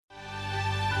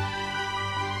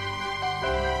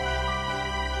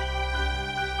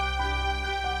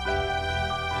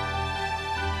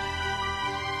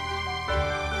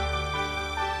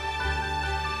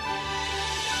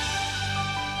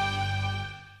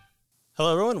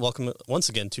Hello, everyone. Welcome once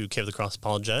again to Cave of the Cross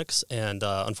Apologetics. And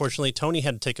unfortunately, Tony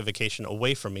had to take a vacation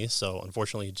away from me, so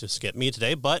unfortunately, you just get me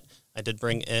today. But I did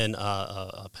bring in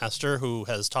a pastor who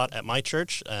has taught at my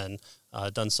church and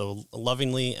done so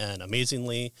lovingly and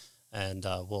amazingly. And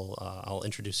I'll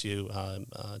introduce you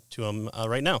to him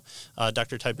right now.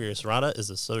 Dr. Tiberius Rada is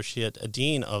Associate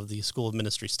Dean of the School of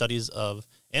Ministry Studies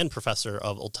and Professor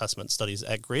of Old Testament Studies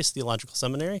at Grace Theological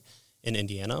Seminary in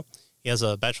Indiana. He has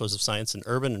a Bachelor's of Science in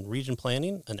Urban and Region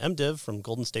Planning, an MDiv from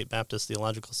Golden State Baptist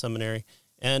Theological Seminary,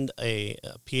 and a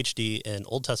PhD in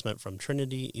Old Testament from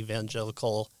Trinity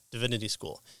Evangelical Divinity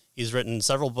School. He's written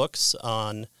several books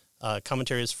on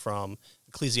commentaries from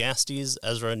Ecclesiastes,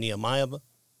 Ezra, Nehemiah,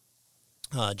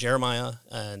 Jeremiah,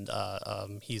 and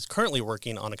he's currently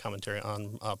working on a commentary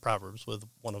on Proverbs with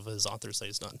one of his authors that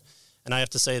he's done. And I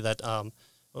have to say that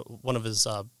one of his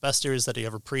best series that he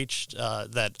ever preached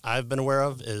that I've been aware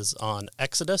of is on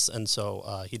Exodus, and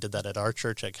so he did that at our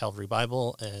church at Calvary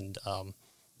Bible, and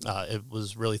it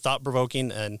was really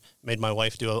thought-provoking and made my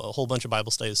wife do a whole bunch of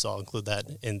Bible studies, so I'll include that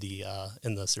in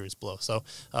the series below. So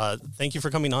thank you for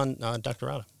coming on, Dr.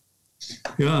 Rada.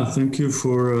 Yeah, thanks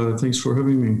for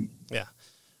having me. Yeah.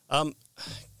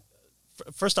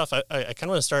 First off, I kind of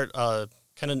want to start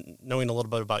kind of knowing a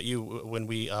little bit about you. When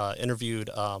we interviewed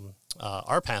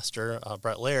our pastor,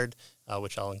 Brett Laird,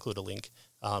 which I'll include a link,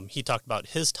 he talked about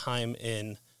his time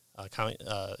in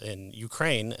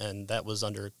Ukraine, and that was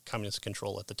under communist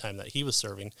control at the time that he was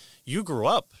serving. You grew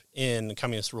up in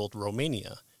communist-ruled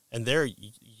Romania, and there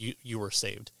you were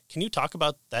saved. Can you talk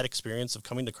about that experience of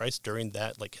coming to Christ during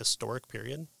that historic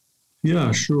period?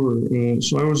 Yeah, sure.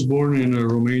 So I was born in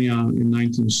Romania in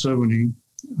 1970.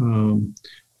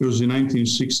 It was in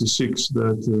 1966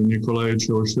 that Nicolae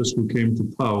Ceausescu came to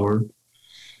power.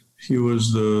 He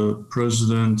was the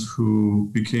president who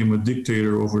became a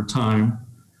dictator over time.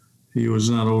 He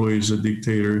was not always a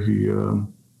dictator.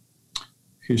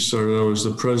 He started out as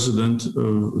the president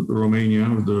of Romania,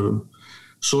 of the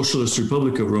Socialist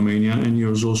Republic of Romania, and he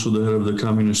was also the head of the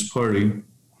Communist Party.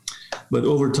 But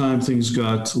over time, things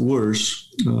got worse.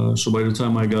 So by the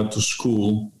time I got to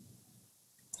school,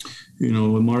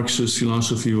 Marxist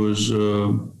philosophy was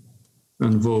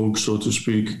en vogue, so to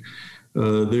speak.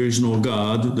 There is no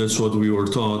God. That's what we were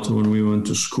taught when we went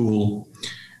to school.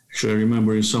 Actually, I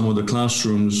remember in some of the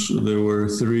classrooms, there were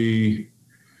three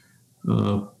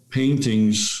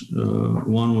paintings.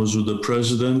 One was with the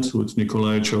president, with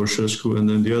Nicolae Ceausescu, and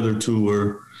then the other two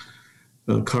were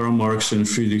Karl Marx and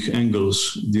Friedrich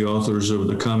Engels, the authors of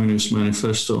the Communist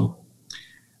Manifesto.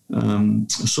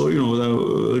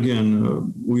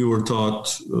 We were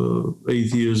taught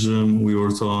atheism, we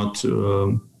were taught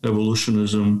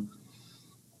evolutionism,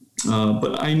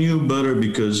 but I knew better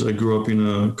because I grew up in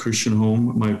a Christian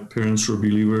home. My parents were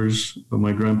believers,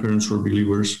 my grandparents were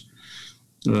believers.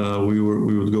 We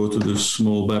would go to this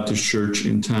small Baptist church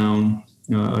in town.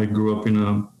 I grew up in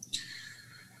a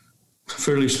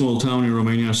fairly small town in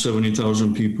Romania,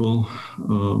 70,000 people.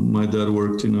 My dad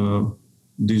worked in a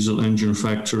diesel engine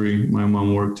factory. My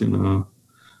mom worked in a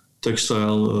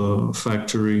textile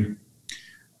factory.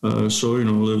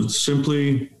 Lived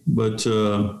simply, but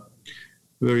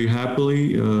very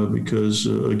happily because,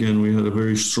 again, we had a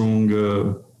very strong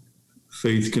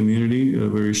faith community, a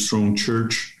very strong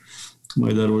church.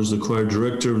 My dad was the choir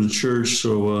director of the church,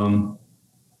 so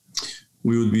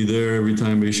we would be there every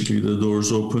time, basically, the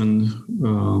doors opened.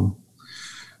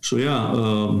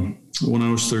 When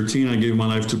I was 13, I gave my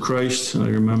life to Christ. I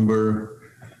remember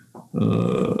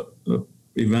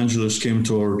evangelists came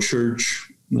to our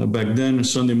church. Back then,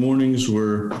 Sunday mornings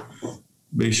were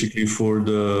basically for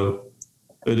the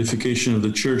edification of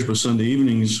the church, but Sunday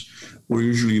evenings were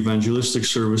usually evangelistic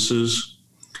services.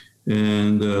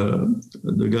 And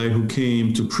the guy who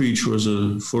came to preach was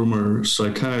a former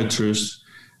psychiatrist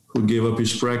who gave up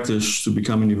his practice to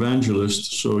become an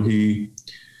evangelist. So he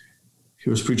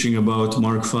was preaching about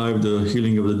Mark 5, the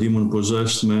healing of the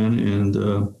demon-possessed man, and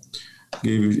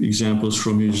gave examples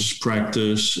from his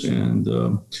practice. And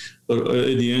but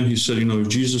at the end, he said, if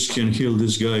Jesus can heal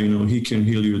this guy, he can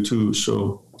heal you too.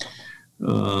 So,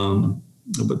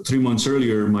 but 3 months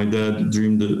earlier, my dad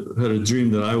had a dream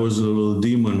that I was a little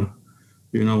demon,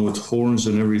 with horns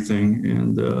and everything.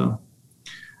 And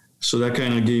so that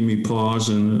kind of gave me pause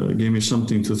and gave me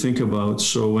something to think about.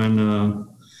 So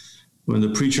when the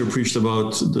preacher preached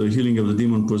about the healing of the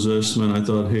demon-possessed man, I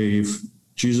thought, hey, if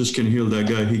Jesus can heal that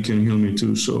guy, he can heal me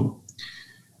too. So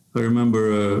I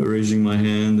remember raising my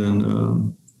hand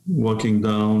and walking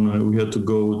down. We had to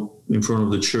go in front of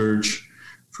the church,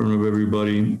 in front of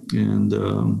everybody. And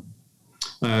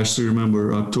I still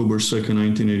remember October 2nd,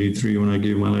 1983, when I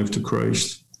gave my life to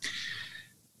Christ.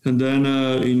 And then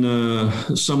in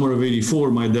summer of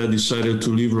 '84, my dad decided to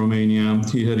leave Romania.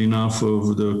 He had enough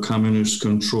of the communist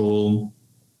control.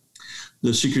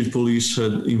 The secret police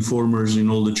had informers in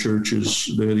all the churches.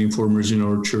 They had informers in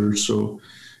our church. So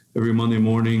every Monday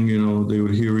morning, they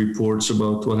would hear reports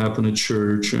about what happened at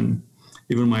church. And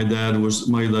even my dad was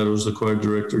the choir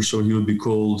director, so he would be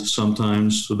called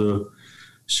sometimes to the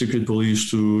secret police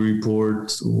to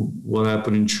report what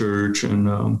happened in church.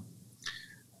 And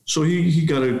so he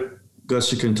got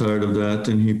sick and tired of that,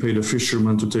 and he paid a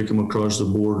fisherman to take him across the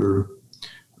border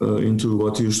into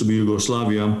what used to be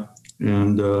Yugoslavia.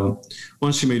 And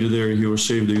once he made it there, he was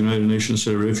saved. The United Nations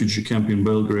had a refugee camp in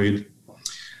Belgrade.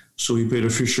 So he paid a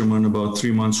fisherman about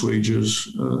 3 months' wages,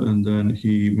 and then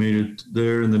he made it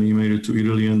there, and then he made it to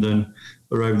Italy, and then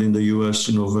arrived in the U.S.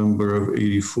 in November of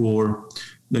 '84.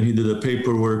 Then he did the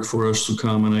paperwork for us to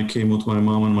come, and I came with my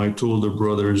mom and my two older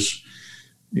brothers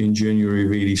in January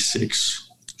of '86.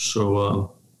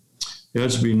 So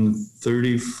it's been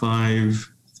 35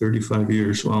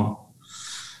 years. Wow.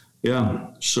 Yeah.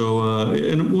 So,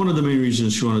 and one of the main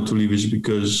reasons he wanted to leave is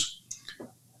because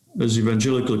as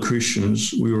evangelical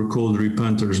Christians, we were called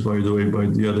repenters, by the way, by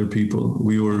the other people.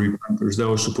 We were repenters. That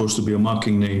was supposed to be a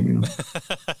mocking name,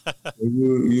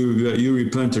 you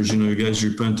repenters, you guys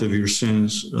repent of your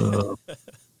sins.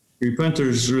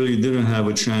 Repenters really didn't have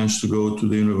a chance to go to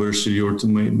the university or to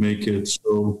make it.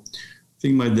 So I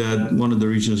think one of the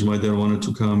reasons my dad wanted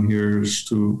to come here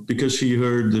is because he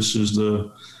heard this is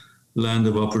the land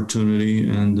of opportunity,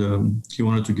 and he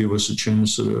wanted to give us a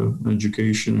chance at an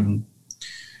education. And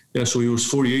yeah, so he was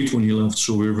 48 when he left.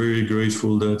 So we're very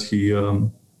grateful that he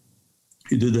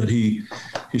did that.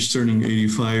 He's turning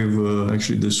 85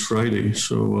 actually this Friday.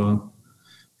 So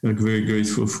very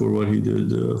grateful for what he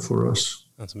did for us.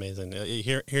 That's amazing.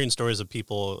 Hearing stories of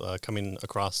people coming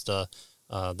across the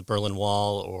Berlin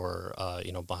Wall or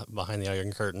behind the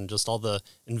Iron Curtain, just all the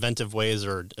inventive ways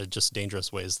or just dangerous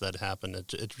ways that happen.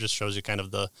 It just shows you kind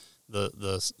of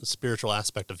the spiritual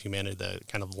aspect of humanity that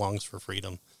kind of longs for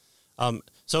freedom.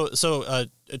 So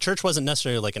church wasn't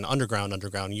necessarily like an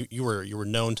underground. You were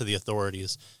known to the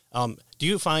authorities. Do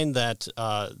you find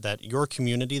that your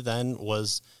community then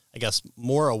was, I guess,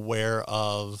 more aware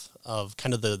of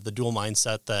kind of the dual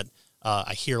mindset that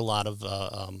I hear a lot of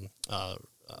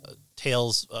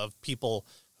tales of people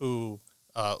who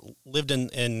lived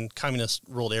in communist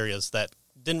ruled areas that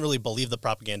didn't really believe the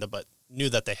propaganda, but knew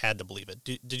that they had to believe it.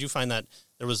 Did you find that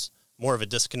there was more of a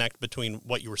disconnect between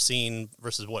what you were seeing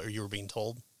versus what you were being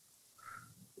told?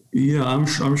 Yeah, I'm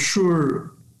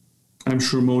sure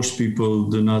most people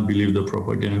did not believe the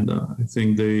propaganda. I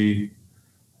think they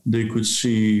could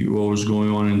see what was going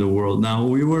on in the world. Now,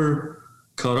 we were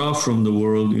cut off from the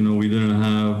world. We didn't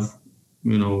have,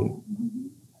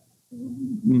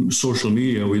 social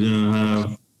media. We didn't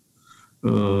have,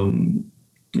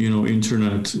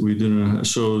 internet. We didn't.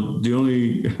 So the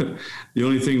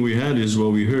only thing we had is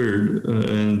what we heard.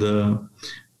 And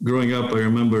growing up, I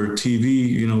remember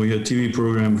TV. We had TV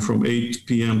program from 8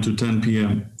 p.m. to 10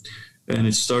 p.m. And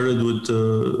it started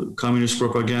with communist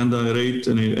propaganda at 8,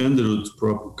 and it ended with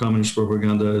communist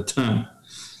propaganda at 10.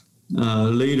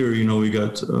 Later, we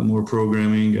got more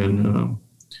programming and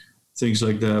things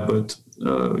like that. But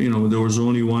there was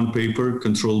only one paper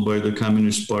controlled by the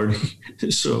Communist Party,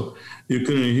 so you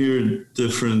couldn't hear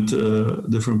different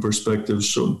perspectives.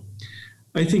 So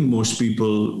I think most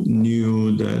people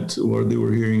knew that what they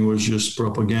were hearing was just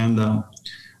propaganda.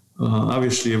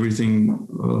 Obviously,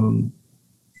 everything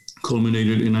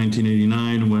culminated in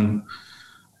 1989 when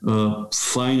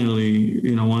finally,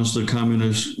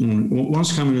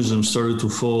 once communism started to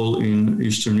fall in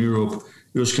Eastern Europe,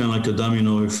 it was kind of like a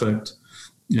domino effect.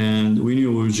 And we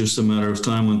knew it was just a matter of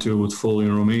time until it would fall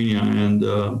in Romania. And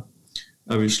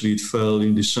obviously it fell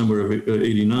in December of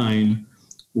 '89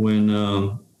 when,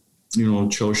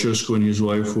 Ceausescu and his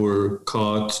wife were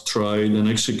caught, tried, and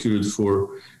executed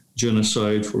for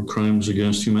genocide, for crimes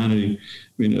against humanity. I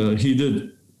mean, he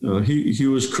did. He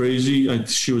was crazy.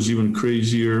 She was even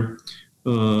crazier.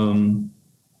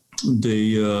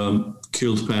 They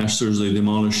killed pastors. They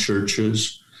demolished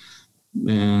churches.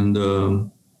 And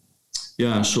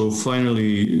so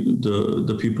finally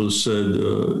the people said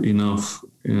enough.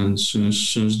 And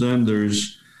since then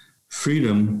there's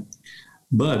freedom.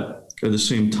 But at the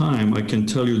same time, I can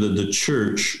tell you that the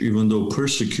church, even though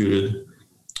persecuted,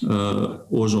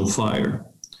 was on fire.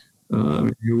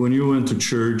 When we went to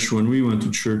church,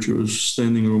 it was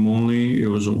standing room only. It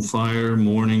was on fire,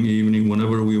 morning, evening,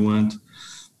 whenever we went.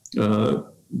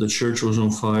 The church was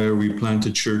on fire. We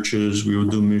planted churches. We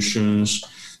would do missions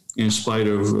in spite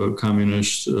of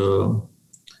communist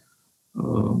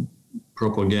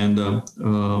propaganda.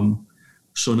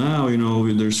 So now,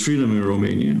 there's freedom in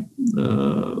Romania,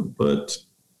 but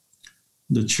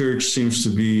the church seems to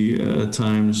be at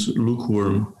times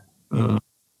lukewarm.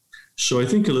 So I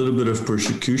think a little bit of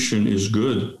persecution is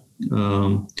good,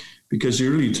 because it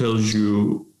really tells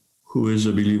you who is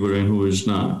a believer and who is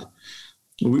not.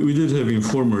 We did have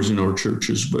informers in our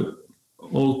churches, but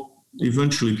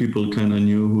eventually people kind of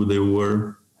knew who they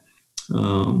were.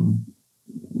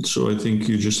 So I think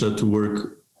you just had to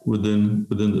work within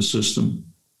the system.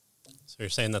 So you're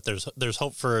saying that there's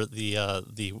hope for the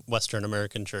Western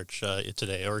American church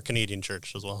today, or Canadian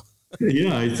church as well.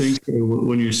 Yeah, I think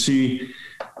when you see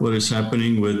what is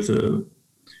happening with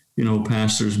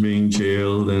pastors being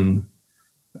jailed, and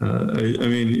I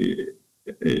mean,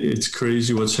 it's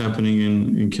crazy what's happening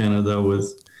in Canada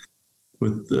with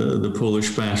the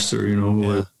Polish pastor,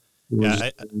 who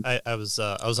I was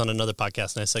on another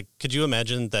podcast and I said, could you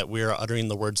imagine that we are uttering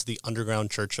the words "the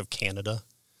underground church of Canada"?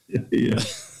 Yeah.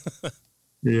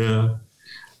 Yeah.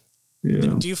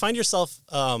 Yeah. Do you find yourself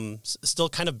still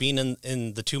kind of being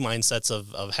in the two mindsets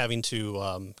of having to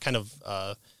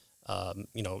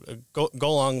go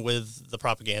along with the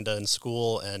propaganda in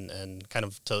school and kind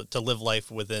of to live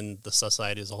life within the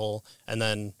society as a whole, and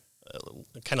then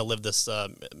kind of live this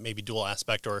maybe dual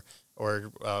aspect, or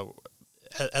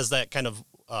has that kind of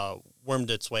wormed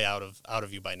its way out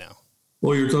of you by now?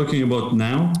 Oh, you're talking about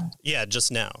now? Yeah,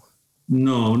 just now.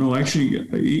 No, actually,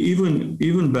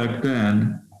 even back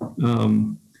then,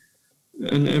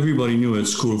 and everybody knew at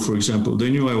school, for example, they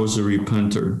knew I was a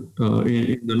repenter.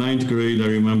 In the 9th grade, I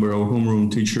remember our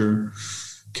homeroom teacher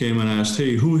came and asked,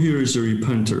 "Hey, who here is a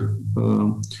repenter?"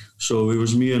 So it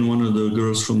was me and one of the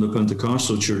girls from the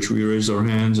Pentecostal church. We raised our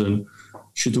hands, and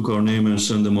she took our name and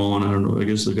sent them on. I don't know, I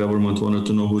guess the government wanted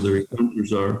to know who the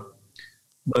repenters are.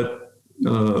 But,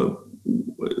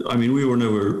 I mean, we were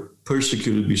never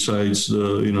persecuted besides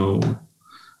the,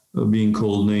 being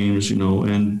called names,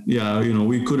 and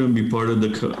we couldn't be part of the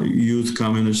Youth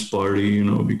Communist Party,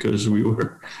 because we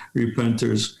were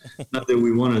repenters. Not that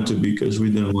we wanted to be, because we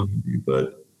didn't want to be,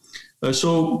 but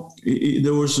so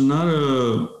there were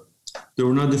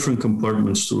not different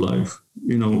compartments to life.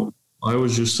 I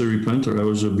was just a repenter. I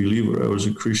was a believer. I was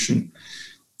a Christian.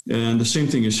 And the same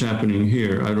thing is happening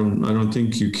here. I don't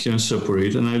think you can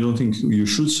separate, and I don't think you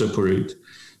should separate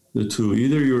the two.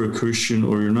 Either you're a Christian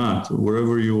or you're not.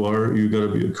 Wherever you are, you got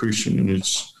to be a Christian, and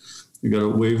you got to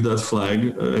wave that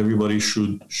flag. Everybody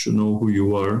should know who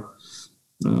you are.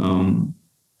 And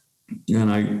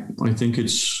I think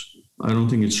I don't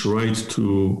think it's right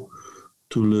to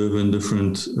live in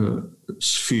different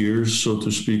spheres, so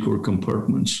to speak, or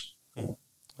compartments.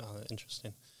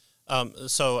 Interesting.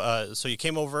 So you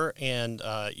came over and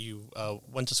you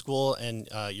went to school, and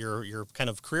your kind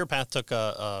of career path took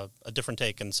a different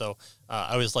take. And so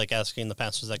I was like asking the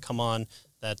pastors that come on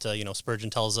that Spurgeon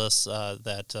tells us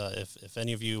that if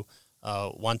any of you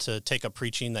want to take up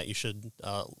preaching, that you should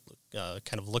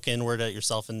kind of look inward at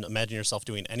yourself and imagine yourself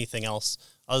doing anything else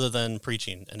other than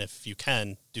preaching, and if you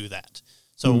can, do that.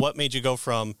 So what made you go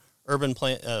from urban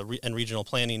and regional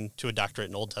planning to a doctorate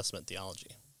in Old Testament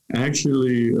theology?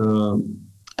 Actually,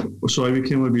 so I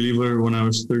became a believer when I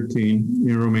was 13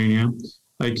 in Romania.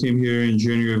 I came here in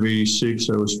January of 86.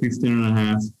 I was 15 and a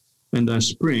half. And that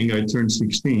spring, I turned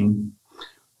 16.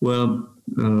 Well,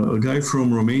 a guy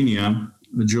from Romania,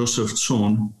 Joseph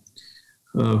Tson,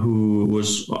 who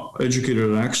was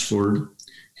educated at Oxford,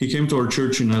 he came to our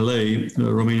church in LA,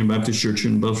 Romanian Baptist Church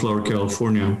in Bellflower,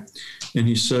 California. And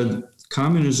he said,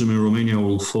 communism in Romania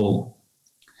will fall.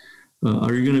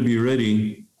 Are you going to be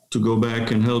ready to go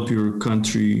back and help your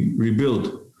country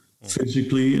rebuild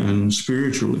physically and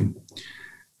spiritually?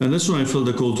 And that's when I felt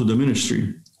the call to the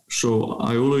ministry. So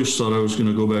I always thought I was going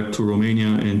to go back to Romania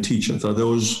and teach. I thought that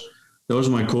was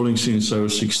my calling since I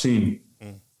was 16.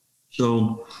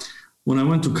 So when I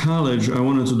went to college, I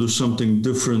wanted to do something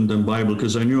different than Bible,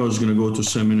 because I knew I was going to go to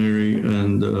seminary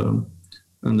and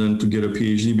then to get a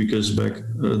PhD, because back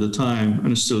at the time,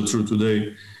 and it's still true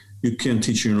today, you can't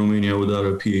teach in Romania without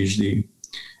a PhD,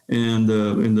 and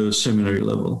in the seminary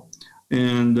level.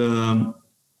 And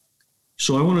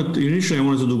so initially I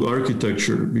wanted to do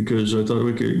architecture, because I thought,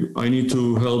 okay, I need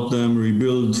to help them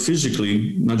rebuild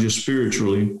physically, not just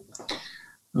spiritually.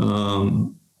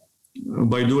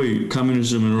 By the way,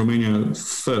 communism in Romania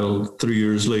fell 3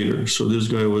 years later. So this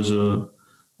guy was a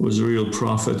real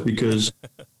prophet, because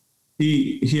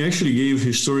he actually gave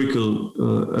historical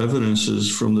evidences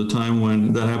from the time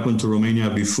when that happened to Romania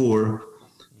before,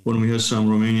 when we had some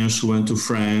Romanians who went to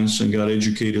France and got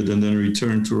educated and then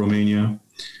returned to Romania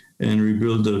and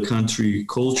rebuild the country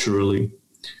culturally.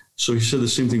 So he said the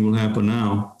same thing will happen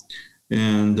now.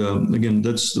 And again,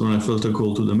 that's when I felt a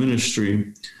call to the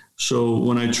ministry. So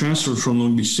when I transferred from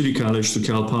Long Beach City College to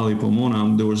Cal Poly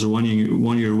Pomona, there was a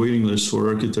one-year waiting list for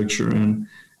architecture, and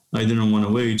I didn't want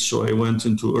to wait. So I went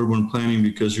into urban planning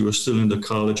because it was still in the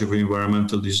College of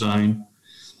Environmental Design.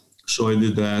 So I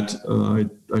did that.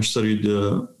 I studied,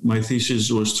 my thesis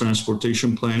was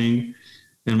transportation planning,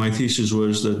 and my thesis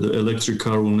was that the electric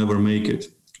car will never make it.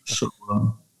 So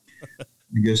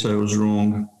I guess I was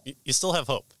wrong. You still have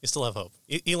hope. You still have hope.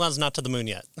 Elon's not to the moon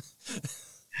yet.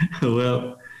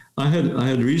 Well, I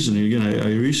had reason. Again,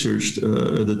 I researched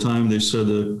at the time. They said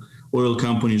the oil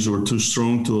companies were too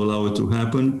strong to allow it to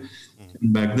happen.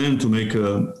 And back then,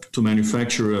 to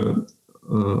manufacture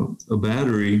a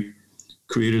battery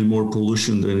created more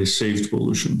pollution than it saved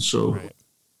pollution. So right.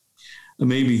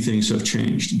 Maybe things have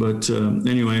changed. But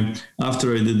anyway,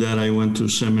 after I did that, I went to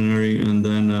seminary. And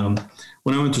then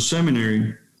when I went to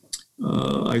seminary,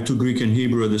 I took Greek and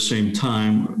Hebrew at the same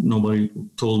time. Nobody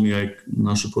told me I'm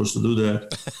not supposed to do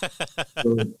that.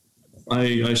 So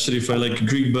I said, if I like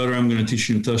Greek better, I'm going to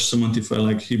teach New Testament. If I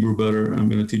like Hebrew better, I'm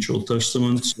going to teach Old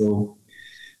Testament. So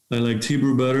I liked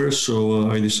Hebrew better,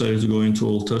 so I decided to go into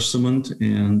Old Testament.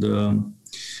 And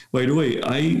by the way,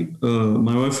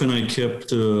 my wife and I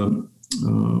kept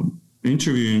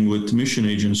interviewing with mission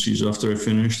agencies after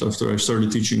I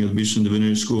started teaching at Beeson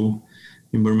Divinity School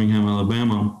in Birmingham,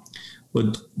 Alabama.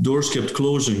 But doors kept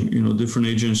closing. Different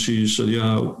agencies said,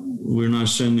 yeah, we're not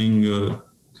sending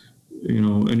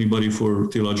anybody for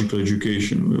theological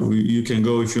education. You can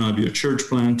go if you want to be a church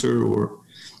planter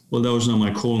well, that was not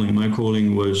my calling. My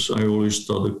calling was, I always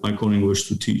thought that my calling was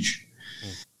to teach.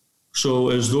 So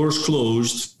as doors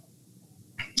closed,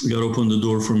 God opened the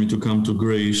door for me to come to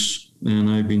Grace, and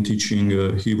I've been teaching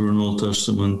Hebrew and Old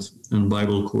Testament and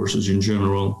Bible courses in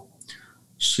general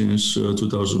since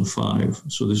 2005.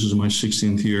 So this is my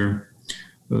 16th year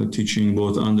teaching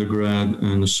both undergrad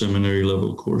and seminary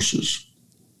level courses.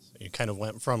 So you kind of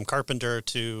went from carpenter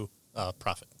to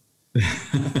prophet.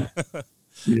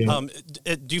 Yeah.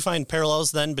 Do you find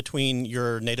parallels then between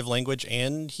your native language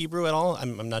and Hebrew at all?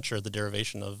 I'm not sure the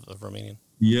derivation of Romanian.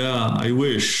 Yeah, I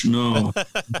wish. No.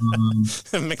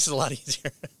 It makes it a lot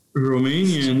easier.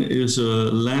 Romanian is a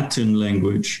Latin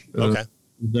language. Okay.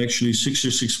 It's actually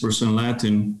 66%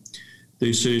 Latin.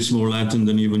 They say it's more Latin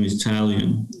than even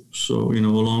Italian. So,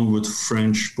 along with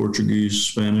French, Portuguese,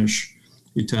 Spanish,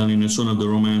 Italian, it's one of the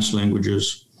Romance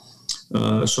languages.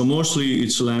 So mostly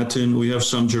it's Latin. We have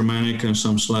some Germanic and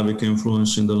some Slavic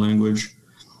influence in the language.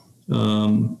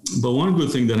 But one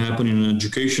good thing that happened in an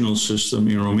educational system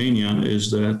in Romania is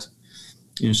that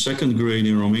in second grade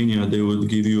in Romania, they would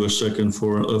give you a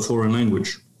foreign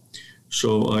language.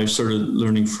 So I started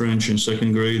learning French in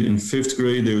second grade. In fifth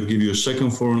grade, they would give you a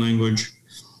second foreign language.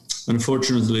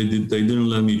 Unfortunately, they didn't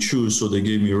let me choose, so they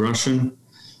gave me Russian.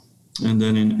 And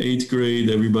then in eighth grade,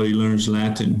 everybody learns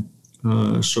Latin.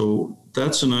 So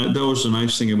that was a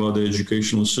nice thing about the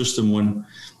educational system. When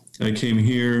I came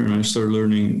here and I started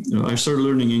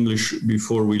learning English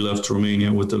before we left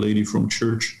Romania with a lady from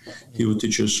church. He would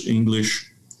teach us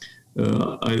English.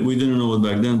 We didn't know it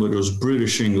back then, but it was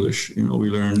British English. We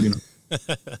learned,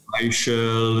 I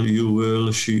shall, you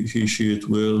will, he, she, it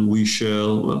will, we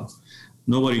shall. Well,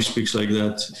 nobody speaks like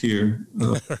that here.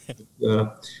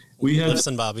 We had lifts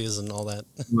and bobbies and all that.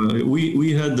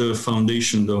 We had the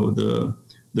foundation though,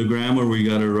 the grammar, we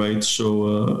got it right.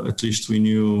 So at least we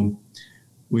knew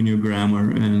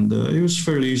grammar, and it was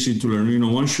fairly easy to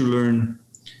learn. Once you learn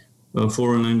a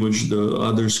foreign language, the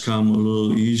others come a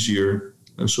little easier.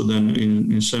 So then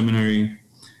in seminary,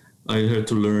 I had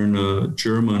to learn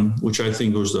German, which I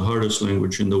think was the hardest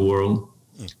language in the world,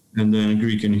 and then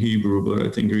Greek and Hebrew. But I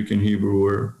think Greek and Hebrew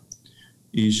were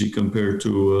easy compared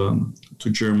to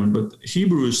German. But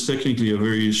Hebrew is technically a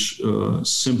very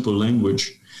simple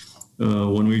language.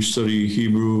 When we study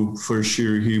Hebrew, first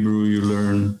year Hebrew, you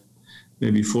learn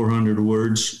maybe 400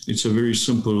 words. It's a very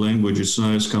simple language. It's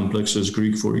not as complex as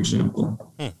Greek, for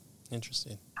example.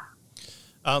 Interesting.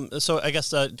 So I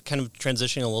guess kind of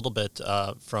transitioning a little bit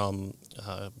from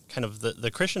kind of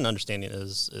the Christian understanding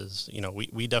is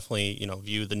we definitely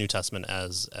view the New Testament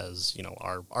as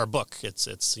our book. It's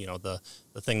the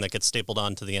thing that gets stapled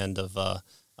onto the end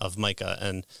of Micah,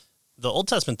 and the Old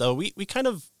Testament though we kind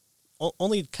of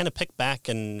only kind of pick back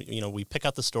and we pick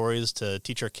out the stories to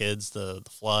teach our kids the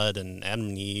flood and Adam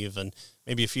and Eve and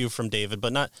maybe a few from David,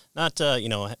 but not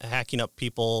hacking up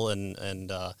people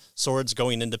and swords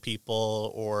going into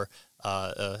people, or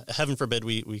heaven forbid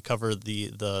we cover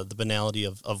the banality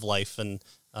of life and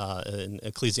in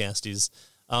Ecclesiastes.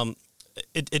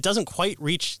 It doesn't quite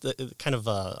reach the kind of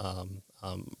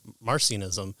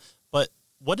Marcionism, but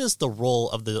what is the role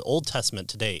of the Old Testament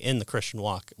today in the Christian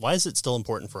walk? Why is it still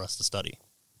important for us to study?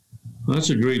 Well,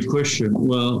 that's a great question.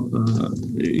 Well,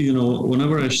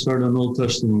 whenever I start an Old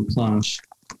Testament class,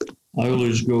 I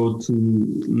always go to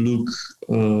Luke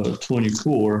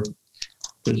 24.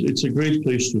 It's a great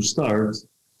place to start,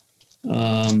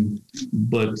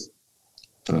 but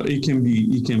it can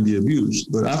be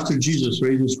abused. But after Jesus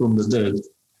raises from the dead,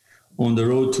 on the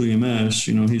road to Emmaus,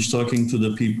 he's talking to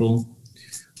the people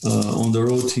on the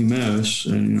road to Emmaus,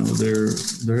 and they're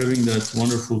having that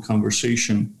wonderful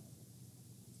conversation.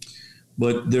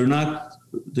 But they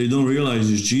don't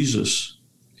realize it's Jesus.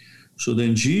 So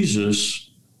then Jesus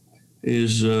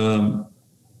is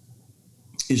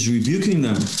rebuking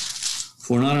them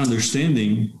for not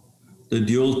understanding that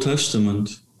the Old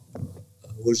Testament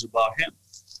was about him.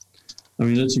 I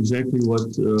mean, that's exactly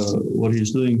what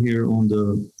he's doing here on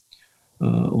the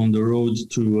road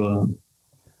to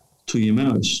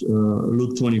Emmaus.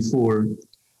 Luke 24,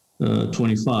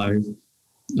 25.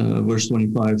 Verse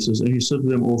 25 says, "And he said to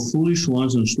them, O foolish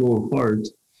ones and slow of heart,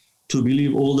 to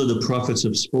believe all that the prophets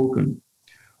have spoken.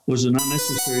 Was it not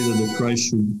necessary that the Christ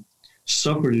should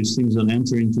suffer these things and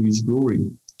enter into his glory?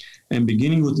 And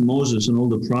beginning with Moses and all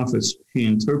the prophets, he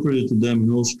interpreted to them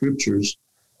in all scriptures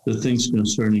the things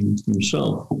concerning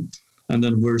himself." And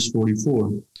then verse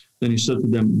 44, "Then he said to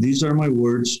them, These are my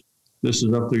words." This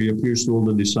is after he appears to all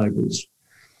the disciples.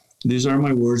 "These are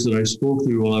my words that I spoke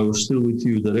to you while I was still with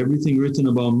you, that everything written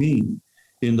about me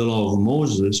in the law of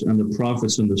Moses and the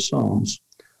prophets and the Psalms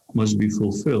must be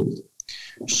fulfilled."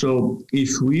 So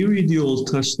if we read the Old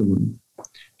Testament,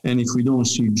 and if we don't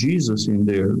see Jesus in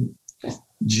there,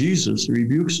 Jesus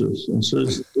rebukes us and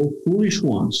says, "Oh, foolish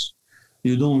ones,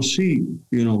 you don't see,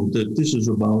 that this is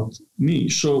about me."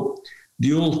 So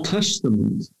the Old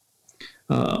Testament,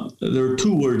 there are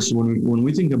two words. When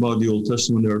we think about the Old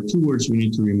Testament, there are two words we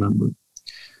need to remember.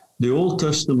 The Old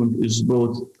Testament is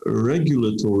both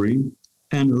regulatory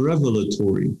and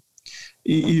revelatory.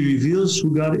 It reveals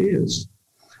who God is.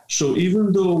 So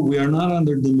even though we are not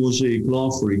under the Mosaic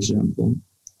law, for example,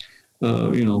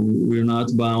 we're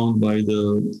not bound by the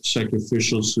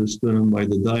sacrificial system, by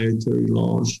the dietary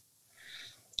laws.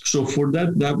 So for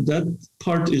that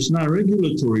part is not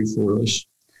regulatory for us,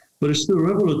 but it's still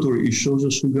revelatory. It shows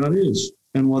us who God is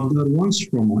and what God wants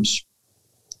from us.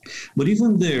 But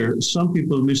even there, some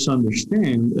people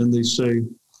misunderstand and they say,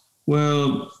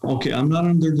 well, okay, I'm not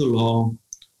under the law.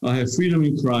 I have freedom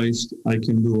in Christ. I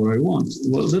can do what I want.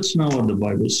 Well, that's not what the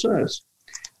Bible says.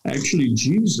 Actually,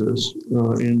 Jesus,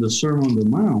 in the Sermon on the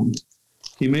Mount,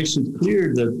 he makes it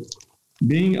clear that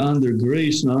being under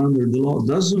grace, not under the law,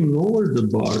 doesn't lower the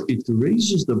bar. It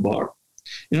raises the bar.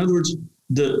 In other words,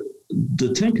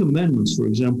 the Ten Commandments, for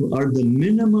example, are the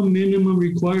minimum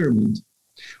requirement.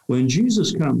 When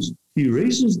Jesus comes, he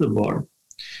raises the bar.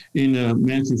 In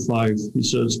Matthew 5, he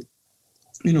says,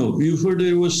 you've heard that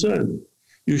it was said,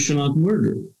 you shall not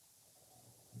murder.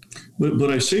 But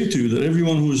I say to you that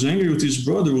everyone who is angry with his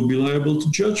brother will be liable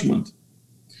to judgment.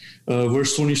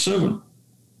 Verse 27.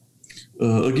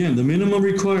 Again, the minimum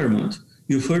requirement.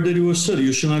 You've heard that it was said,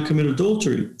 you shall not commit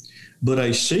adultery. But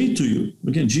I say to you,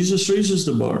 again, Jesus raises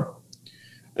the bar.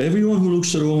 Everyone who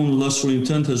looks at a woman with lustful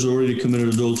intent has already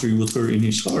committed adultery with her in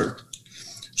his heart.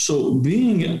 So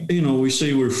being, we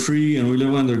say we're free and we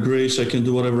live under grace, I can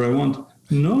do whatever I want.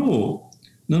 No.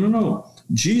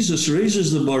 Jesus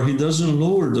raises the bar. He doesn't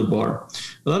lower the bar.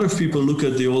 A lot of people look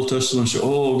at the Old Testament and say,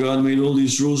 oh, God made all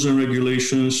these rules and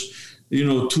regulations,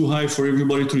 too high for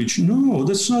everybody to reach. No,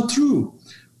 that's not true.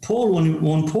 Paul,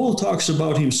 when Paul talks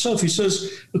about himself, he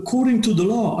says, according to the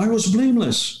law, I was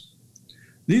blameless.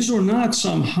 These were not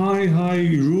some high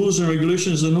rules and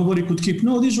regulations that nobody could keep.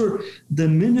 No, these were the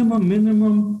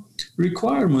minimum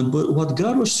requirement. But what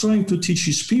God was trying to teach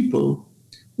his people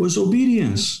was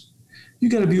obedience. You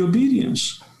got to be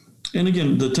obedience. And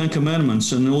again, the Ten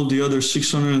Commandments and all the other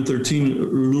 613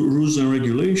 rules and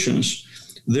regulations,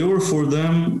 they were for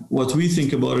them what we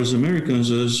think about as Americans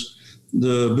as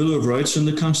the Bill of Rights and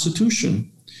the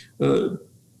Constitution.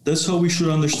 That's how we should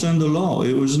understand the law.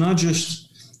 It was not just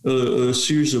a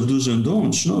series of do's and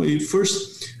don'ts. No, it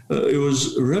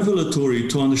was revelatory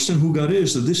to understand who God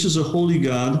is, that this is a holy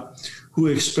God who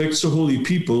expects a holy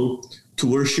people to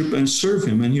worship and serve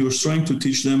him. And he was trying to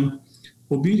teach them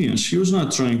obedience. He was not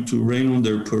trying to rain on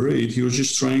their parade. He was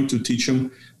just trying to teach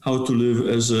them how to live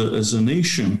as a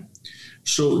nation.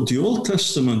 So the Old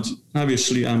Testament,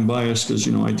 obviously I'm biased because,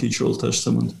 I teach Old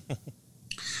Testament.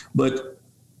 But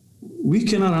we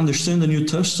cannot understand the New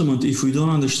Testament if we don't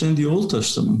understand the Old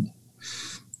Testament.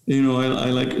 I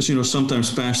like,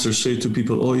 sometimes pastors say to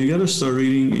people, oh, you got to start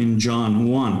reading in John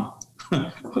 1.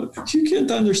 You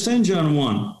can't understand John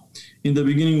 1. In the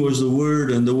beginning was the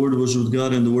Word, and the Word was with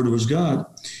God, and the Word was God.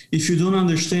 If you don't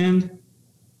understand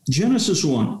Genesis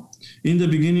 1, in the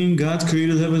beginning God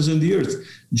created heavens and the earth.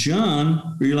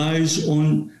 John relies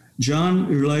on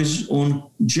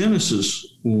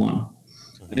Genesis 1.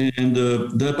 And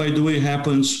that, by the way,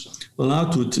 happens a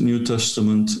lot with New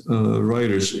Testament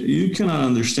writers. You cannot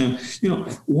understand,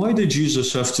 why did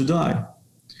Jesus have to die?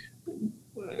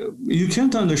 You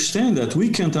can't understand that. We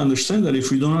can't understand that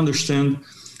if we don't understand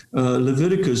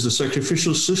Leviticus, the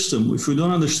sacrificial system, if we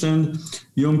don't understand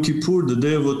Yom Kippur, the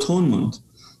Day of Atonement,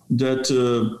 that,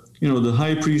 the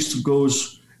high priest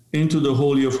goes into the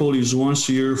Holy of Holies once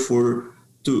a year for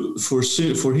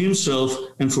himself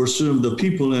and for sin of the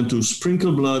people, and to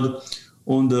sprinkle blood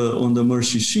on the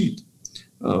mercy seat.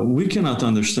 We cannot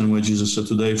understand why Jesus said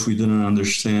today if we didn't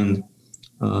understand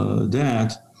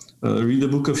that. Read the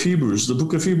book of Hebrews. The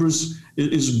book of Hebrews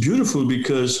is beautiful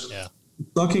because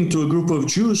talking to a group of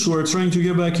Jews who are trying to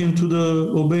get back into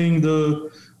obeying the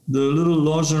little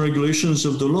laws and regulations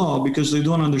of the law, because they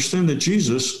don't understand that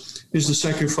Jesus is the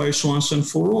sacrifice once and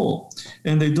for all,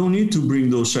 and they don't need to bring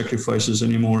those sacrifices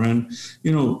anymore. And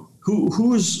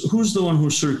who's the one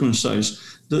who's circumcised?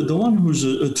 The one who's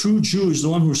a true Jew is the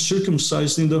one who's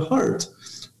circumcised in the heart.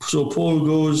 So Paul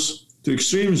goes to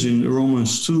extremes in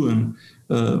Romans 2 and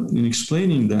in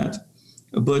explaining that.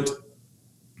 But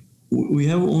we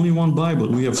have only one Bible.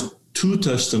 We have two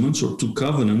testaments, or two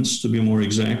covenants to be more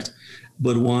exact,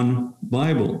 but one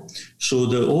Bible. So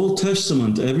the Old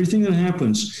Testament, everything that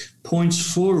happens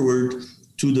points forward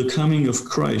to the coming of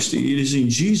Christ. It is in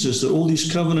Jesus that all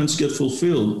these covenants get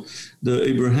fulfilled. The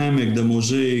Abrahamic, the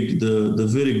Mosaic, the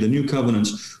Davidic, the New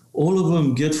Covenants, all of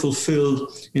them get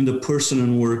fulfilled in the person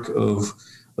and work of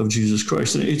Jesus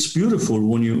Christ. And it's beautiful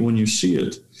when you see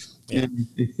it. Yeah. And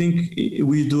I think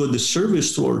we do a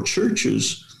disservice to our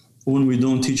churches when we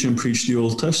don't teach and preach the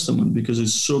Old Testament, because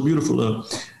it's so beautiful.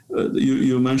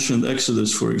 You mentioned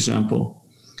Exodus, for example.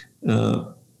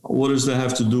 What does that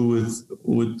have to do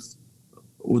with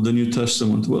the New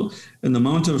Testament? Well, in the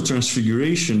Mountain of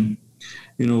Transfiguration,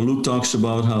 Luke talks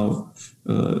about how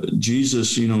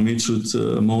Jesus, meets with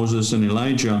Moses and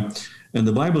Elijah, and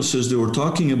the Bible says they were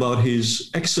talking about his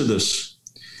Exodus.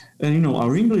 And,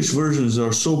 our English versions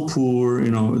are so poor.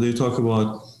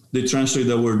 They translate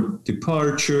that word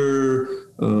departure,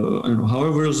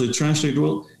 however else they translate.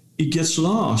 Well, it gets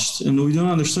lost, and we don't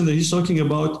understand that he's talking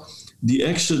about the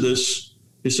Exodus.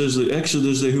 It says the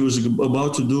Exodus that he was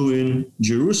about to do in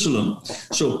Jerusalem.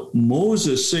 So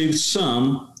Moses saved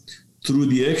some through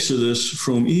the Exodus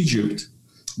from Egypt,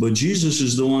 but Jesus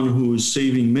is the one who is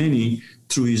saving many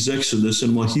through his Exodus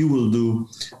and what he will do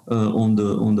on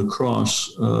the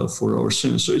cross for our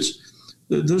sins. So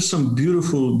there's some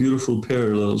beautiful, beautiful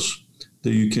parallels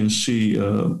that you can see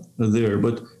there.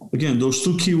 But again, those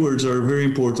two keywords are very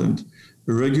important: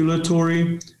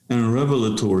 regulatory and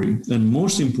revelatory, and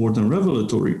most important,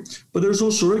 revelatory. But there's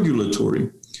also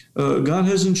regulatory. God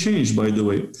hasn't changed, by the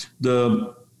way.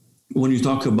 When you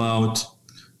talk about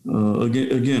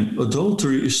again,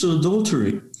 adultery is still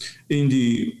adultery in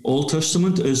the Old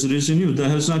Testament as it is in New. That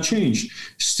has not changed.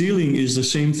 Stealing is the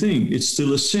same thing. It's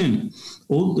still a sin.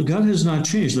 God has not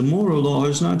changed. The moral law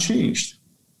has not changed.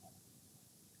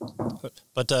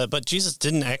 But Jesus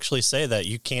didn't actually say that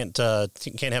you can't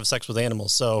have sex with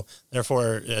animals. So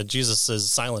therefore, Jesus is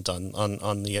silent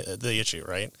on the issue,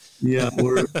 right? Yeah.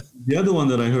 Or the other one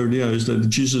that I heard, is that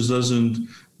Jesus doesn't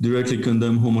directly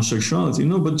condemn homosexuality.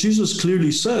 No, but Jesus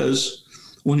clearly says,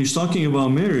 when he's talking about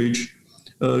marriage,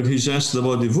 he's asked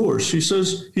about divorce. He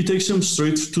says, he takes him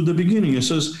straight to the beginning. He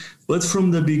says, but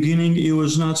from the beginning it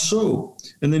was not so.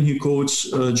 And then he quotes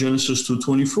Genesis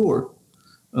 2:24.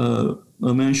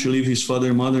 A man shall leave his father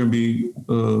and mother and be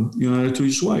united to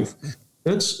his wife.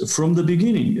 That's from the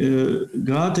beginning.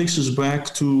 God takes us back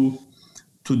to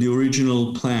the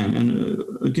original plan. And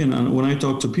again, when I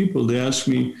talk to people, they ask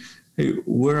me, hey,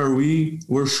 where are we?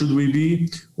 Where should we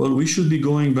be? Well, we should be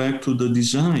going back to the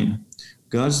design.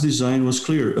 God's design was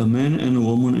clear: a man and a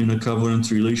woman in a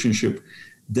covenant relationship.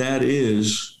 That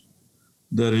is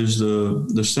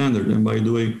the standard. And by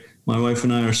the way, my wife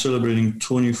and I are celebrating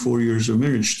 24 years of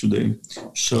marriage today.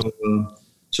 So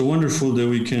it's wonderful that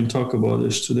we can talk about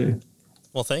this today.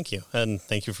 Well, thank you. And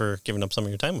thank you for giving up some of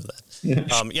your time with that. Yeah.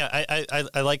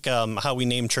 I like how we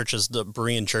name churches the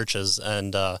Berean churches.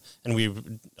 And we,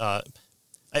 I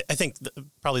think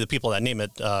probably the people that name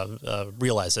it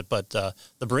realize it. But the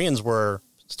Bereans were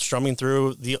strumming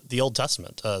through the Old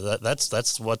Testament.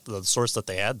 That's what the source that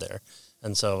they had there.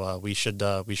 And so we should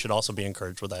also be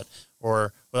encouraged with that.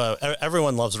 Or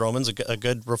everyone loves Romans. A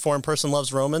good Reformed person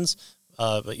loves Romans.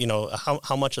 But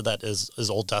how much of that is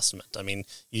Old Testament? I mean,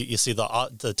 you see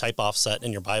the type offset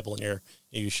in your Bible, and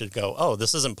you should go, oh,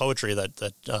 this isn't poetry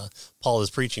that Paul is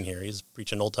preaching here. He's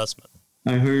preaching Old Testament.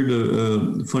 I heard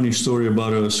a funny story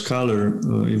about a scholar,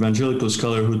 evangelical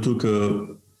scholar, who took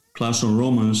a class on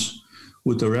Romans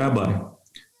with a rabbi.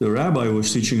 The rabbi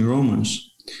was teaching Romans.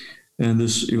 And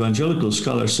this evangelical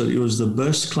scholar said it was the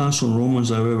best class on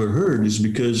Romans I've ever heard, is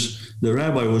because the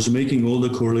rabbi was making all the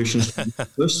correlations to the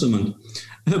Testament.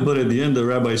 But at the end, the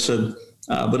rabbi said,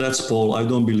 but that's Paul. I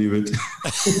don't believe it.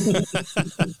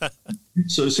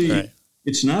 So see, right.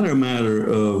 It's not a matter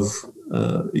of,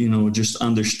 just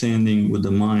understanding with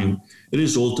the mind. It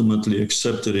is ultimately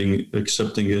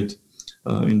accepting it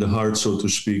in the heart, so to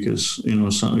speak. As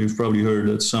you've probably heard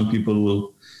that some people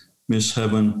will miss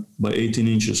heaven by 18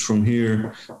 inches from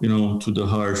here, to the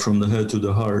heart, from the head to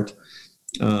the heart.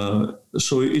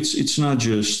 So it's not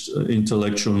just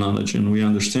intellectual knowledge, and we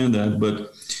understand that,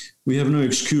 but we have no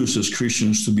excuse as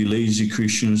Christians to be lazy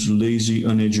Christians, lazy,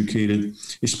 uneducated,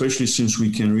 especially since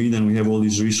we can read and we have all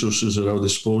these resources at our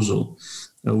disposal.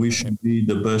 We should be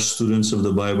the best students of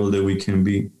the Bible that we can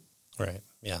be. Right.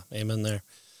 Yeah. Amen there.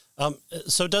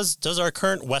 So does our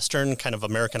current Western kind of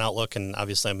American outlook, and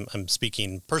obviously I'm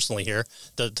speaking personally here,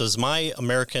 does my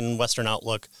American Western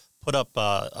outlook put up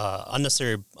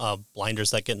unnecessary blinders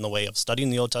that get in the way of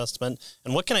studying the Old Testament?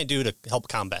 And what can I do to help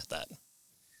combat that?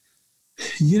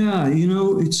 Yeah,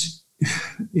 it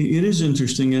is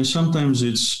interesting, and sometimes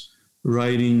it's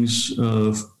writings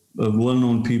of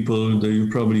well-known people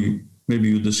that maybe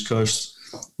you discussed,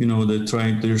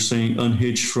 they're saying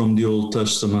unhitched from the Old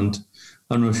Testament.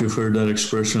 I don't know if you've heard that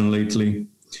expression lately.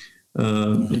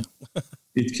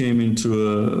 It came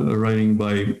into a writing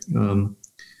by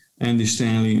Andy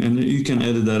Stanley, and you can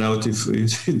edit that out if you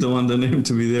don't want the name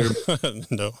to be there.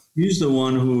 No. He's the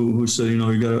one who said,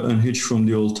 you got to unhitch from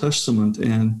the Old Testament.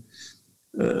 And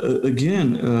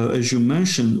again, as you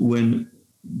mentioned, when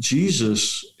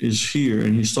Jesus is here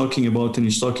and he's talking about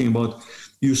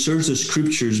you search the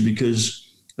scriptures because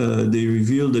they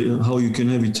reveal how you can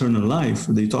have eternal life.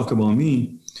 They talk about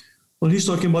me. Well, he's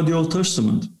talking about the Old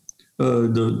Testament.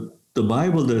 The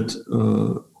Bible that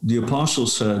the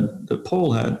apostles said, that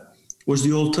Paul had, was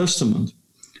the Old Testament.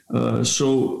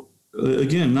 So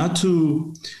again, not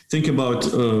to think about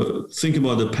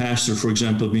the pastor, for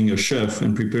example, being a chef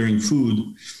and preparing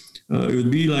food. It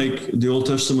would be like the Old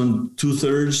Testament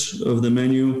 2/3 of the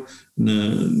menu, and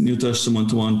the New Testament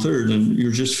 1/3, and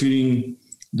you're just feeding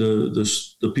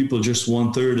the people just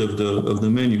 1/3 of the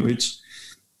menu.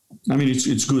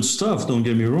 It's good stuff. Don't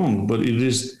get me wrong, but it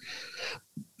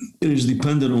is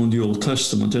dependent on the Old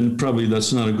Testament, and probably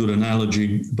that's not a good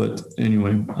analogy. But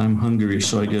anyway, I'm hungry,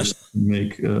 so I guess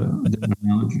make that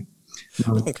analogy.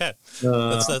 Okay,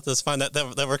 that's fine.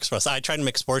 That works for us. I try to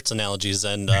make sports analogies,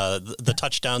 and the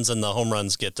touchdowns and the home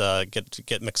runs get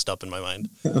mixed up in my mind.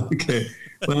 Okay,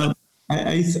 well,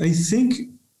 I think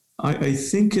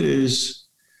it is.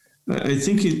 I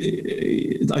think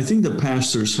the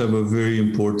pastors have a very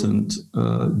important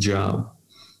job.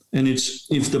 And it's,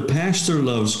 if the pastor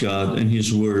loves God and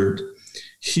his word,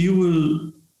 he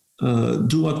will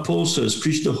do what Paul says,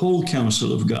 preach the whole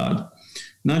counsel of God,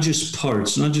 not just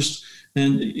parts, and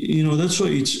that's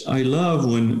why I love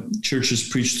when churches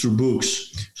preach through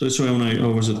books. So that's why when I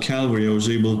was at Calvary, I was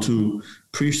able to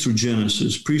preach through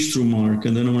Genesis, preach through Mark,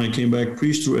 and then when I came back,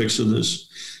 preach through Exodus.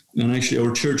 And actually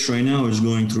our church right now is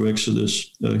going through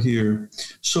Exodus here.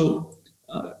 So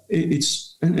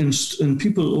and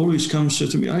people always come and say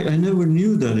to me, I never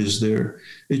knew that is there.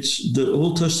 The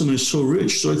Old Testament is so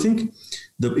rich. So I think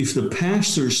that if the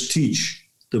pastors teach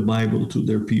the Bible to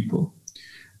their people,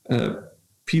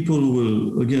 people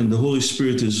will, again, the Holy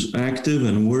Spirit is active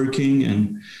and working,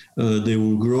 and they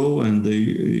will grow, and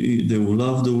they will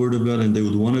love the Word of God, and they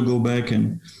would want to go back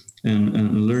and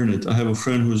learn it. I have a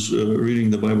friend who's reading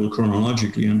the Bible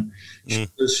chronologically, and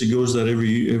she goes that every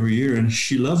year, and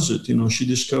she loves it. She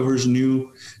discovers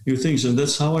new things, and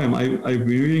that's how I am. I've been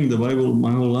reading the Bible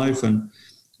my whole life, and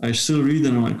I still read,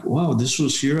 and I'm like, wow, this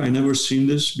was here. I never seen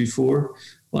this before.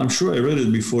 Well, I'm sure I read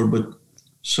it before, but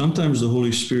sometimes the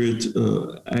Holy Spirit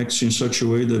acts in such a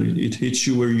way that it hits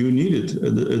you where you need it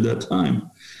at that time.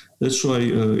 That's why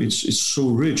it's so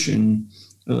rich. And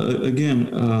again,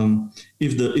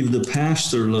 if the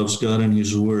pastor loves God and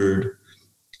his word,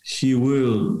 he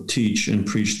will teach and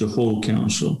preach the whole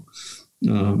counsel.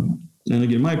 And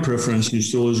again, my preference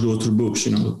is to always go through books,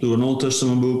 do an Old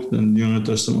Testament book, then the New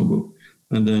Testament book,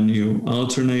 and then you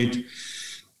alternate.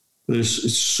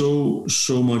 There's so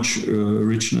much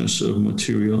richness of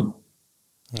material.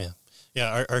 Yeah.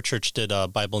 Yeah, our church did a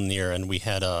Bible in the Year, and we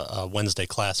had a Wednesday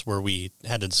class where we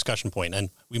had a discussion point, and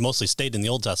we mostly stayed in the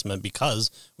Old Testament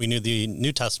because we knew the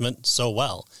New Testament so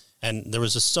well. And there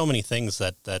was just so many things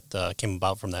that came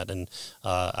about from that. And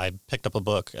I picked up a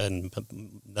book and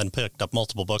then picked up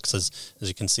multiple books, as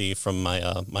you can see from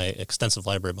my my extensive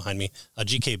library behind me,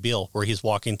 G.K. Beale, where he's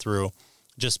walking through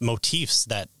just motifs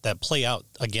that play out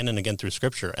again and again through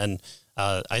Scripture. And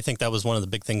I think that was one of the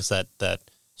big things that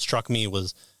struck me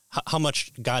was how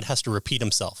much God has to repeat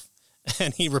himself.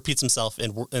 And he repeats himself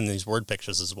in these word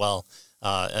pictures as well.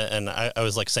 And I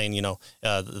was like saying,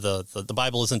 the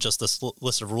Bible isn't just this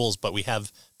list of rules, but we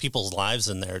have people's lives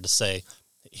in there to say,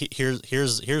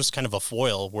 here's kind of a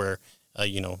foil where,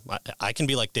 I can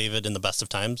be like David in the best of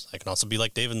times. I can also be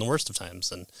like David in the worst of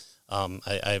times. And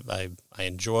I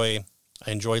enjoy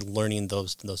learning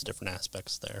those different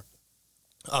aspects there.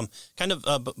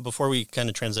 Before we kind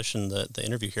of transition the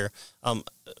interview here,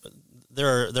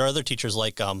 there are other teachers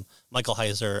like Michael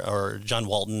Heiser or John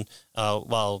Walton.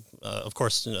 While of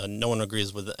course no one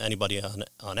agrees with anybody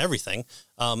on everything,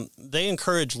 they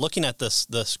encourage looking at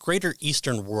this greater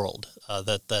Eastern world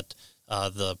that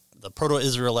the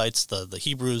Proto-Israelites, the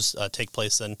Hebrews take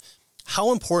place in.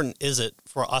 How important is it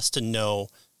for us to know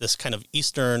this kind of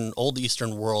Old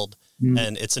Eastern world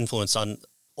and its influence on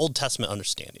Old Testament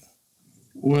understanding?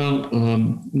 Well,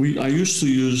 I used to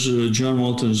use John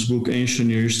Walton's book, Ancient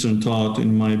Near Eastern Thought,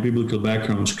 in my biblical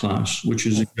backgrounds class, which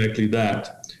is exactly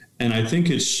that. And I think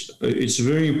it's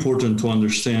very important to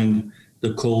understand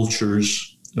the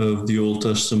cultures of the Old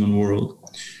Testament world.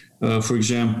 For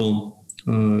example,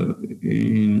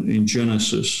 in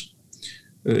Genesis,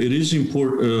 it is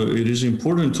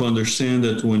important to understand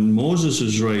that when Moses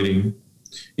is writing,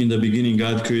 in the beginning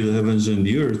God created the heavens and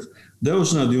the earth, that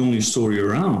was not the only story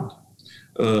around.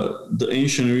 The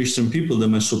ancient Near Eastern people, the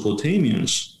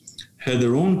Mesopotamians, had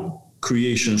their own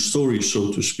creation stories,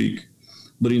 so to speak.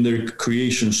 But in their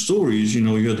creation stories,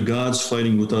 you had gods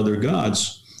fighting with other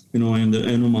gods. In the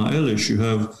Enuma Elish, you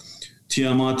have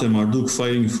Tiamat and Marduk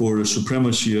fighting for the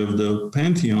supremacy of the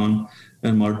pantheon,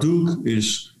 and Marduk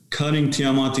is cutting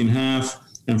Tiamat in half,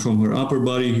 and from her upper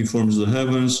body he forms the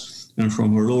heavens, and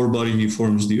from her lower body he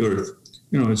forms the earth.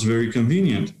 It's very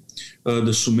convenient.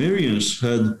 The Sumerians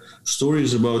had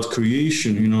stories about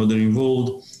creation, that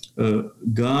involved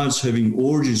gods having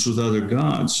orgies with other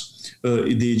gods.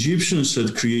 The Egyptians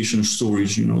had creation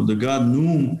stories. The god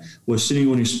Num was sitting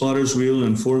on his potter's wheel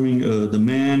and forming the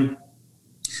man,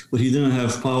 but he didn't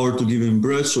have power to give him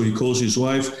breath, so he calls his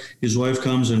wife. His wife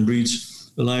comes and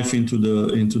breathes life into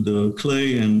the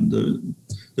clay, and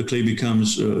the clay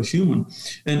becomes human.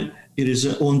 And it is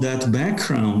on that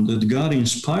background that God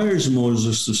inspires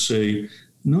Moses to say,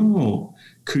 no,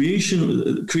 creation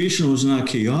was not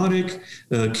chaotic.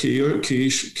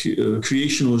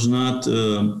 Creation was not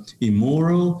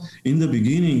immoral. In the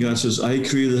beginning, God says, I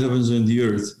created the heavens and the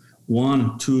earth.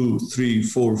 1, 2, 3,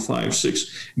 4, 5,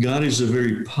 6. God is a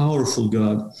very powerful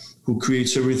God who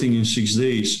creates everything in 6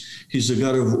 days. He's a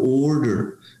God of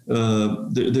order.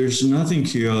 There's nothing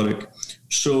chaotic.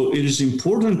 So it is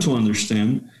important to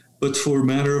understand, but for a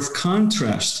matter of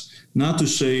contrast, not to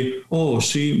say,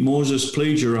 Moses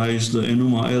plagiarized the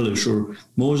Enuma Elish, or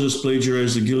Moses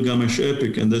plagiarized the Gilgamesh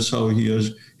epic, and that's how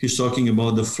he's talking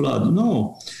about the flood.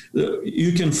 No,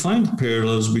 you can find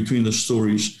parallels between the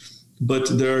stories, but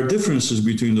there are differences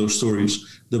between those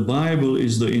stories. The Bible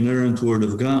is the inerrant word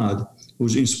of God,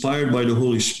 who's inspired by the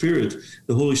Holy Spirit.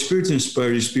 The Holy Spirit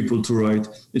inspired these people to write.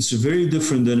 It's very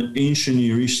different than ancient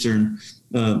Near Eastern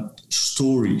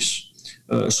stories.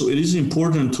 So it is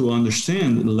important to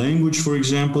understand language, for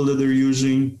example, that they're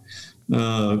using,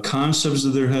 concepts that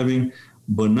they're having,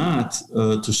 but not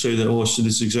to say that, so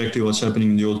this is exactly what's happening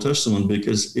in the Old Testament,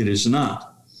 because it is not.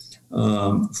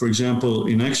 For example,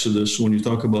 in Exodus, when you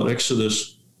talk about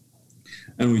Exodus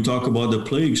and we talk about the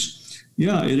plagues,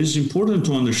 it is important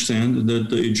to understand that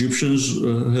the Egyptians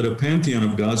had a pantheon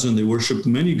of gods and they worshipped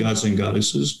many gods and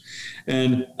goddesses,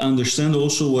 and understand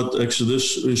also what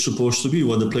Exodus is supposed to be,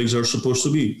 what the plagues are supposed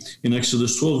to be. In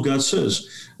Exodus 12, God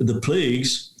says, the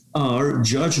plagues are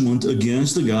judgment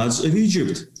against the gods of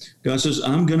Egypt. God says,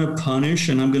 I'm going to punish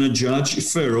and I'm going to judge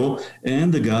Pharaoh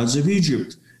and the gods of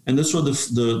Egypt. And that's what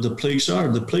the plagues are.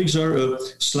 The plagues are a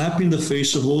slap in the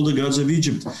face of all the gods of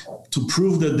Egypt to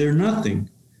prove that they're nothing.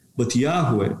 But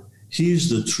Yahweh, He's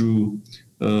the true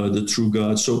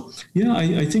God. So,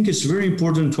 I think it's very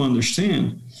important to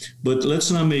understand. But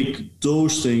let's not make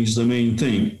those things the main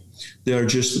thing. They are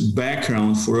just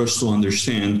background for us to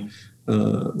understand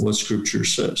what Scripture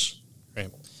says.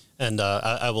 Right. And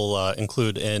I will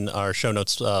include in our show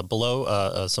notes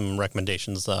below some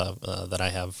recommendations that I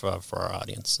have for our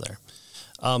audience there.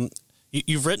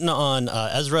 You've written on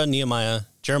Ezra, Nehemiah,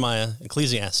 Jeremiah,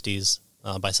 Ecclesiastes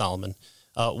by Solomon.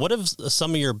 What have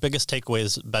some of your biggest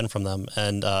takeaways been from them?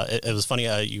 And it was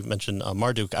funny, you mentioned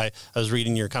Marduk. I was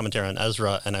reading your commentary on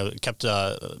Ezra, and I kept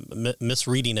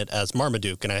misreading it as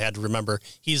Marmaduke, and I had to remember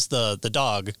he's the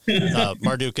dog.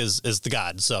 Marduk is the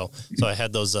god. So I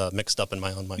had those mixed up in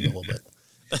my own mind a little bit.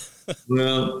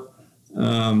 Well,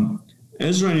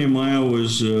 Ezra and Nehemiah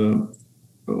was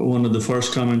one of the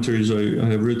first commentaries I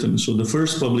have written. So the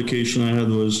first publication I had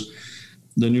was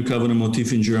the New Covenant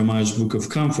motif in Jeremiah's Book of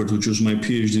Comfort, which was my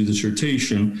PhD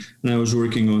dissertation. And I was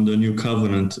working on the New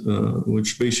Covenant,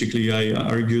 which basically I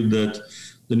argued that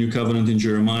the New Covenant in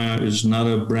Jeremiah is not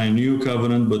a brand new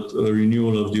covenant, but a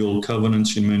renewal of the old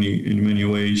covenants in many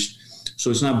ways.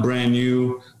 So it's not brand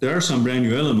new. There are some brand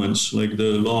new elements, like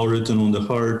the law written on the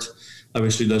heart.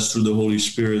 Obviously, that's through the Holy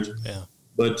Spirit. Yeah.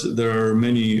 But there are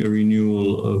many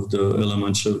renewal of the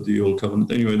elements of the old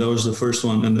covenant. Anyway, that was the first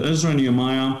one. And Ezra and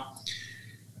Nehemiah,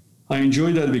 I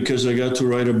enjoyed that because I got to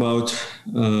write about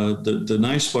the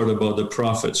nice part about the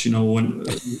prophets. You know, when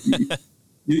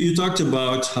you talked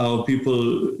about how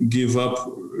people give up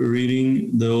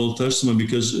reading the Old Testament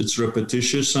because it's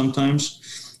repetitious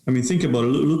sometimes. I mean, think about it.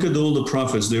 Look at all the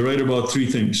prophets. They write about three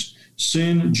things: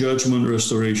 sin, judgment,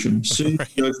 restoration. Sin, right.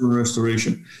 Judgment,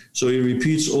 restoration. So it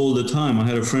repeats all the time. I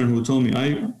had a friend who told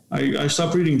me, I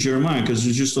stopped reading Jeremiah because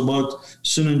it's just about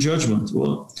sin and judgment.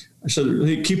 Well, I said,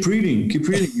 hey, keep reading,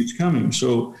 it's coming.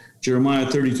 So Jeremiah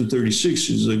 30 to 36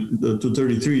 is to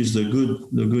 33 is the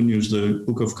good news, the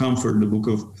book of comfort, the book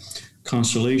of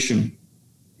consolation.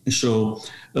 So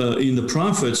in the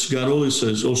prophets, God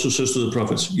also says to the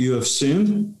prophets, you have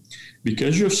sinned.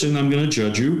 Because you have sinned, I'm going to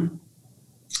judge you.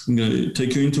 I'm going to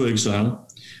take you into exile.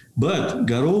 But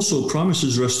God also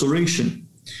promises restoration.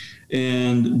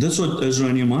 And that's what Ezra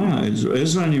and Nehemiah is.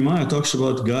 Ezra and Nehemiah talks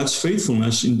about God's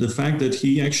faithfulness in the fact that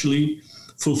he actually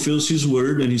fulfills his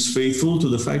word and he's faithful to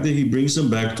the fact that he brings them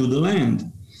back to the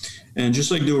land. And just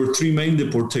like there were three main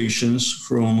deportations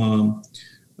from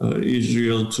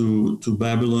Israel to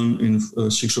Babylon in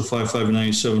 605,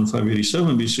 597,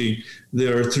 587 BC,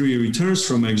 there are three returns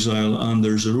from exile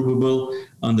under Zerubbabel,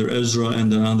 under Ezra,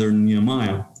 and then under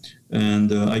Nehemiah.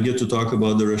 And I get to talk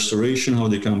about the restoration, how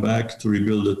they come back to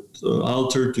rebuild the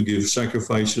altar, to give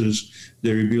sacrifices.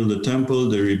 They rebuild the temple,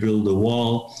 they rebuild the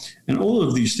wall. And all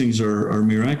of these things are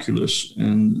miraculous.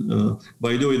 And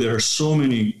by the way, there are so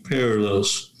many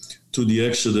parallels to the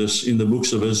Exodus in the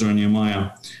books of Ezra and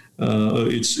Nehemiah.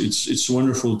 It's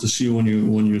wonderful to see when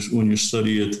you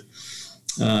study it.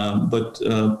 But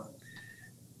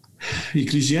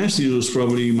Ecclesiastes was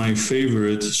probably my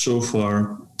favorite so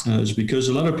far. Is because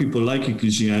a lot of people like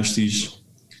Ecclesiastes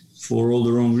for all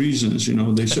the wrong reasons. You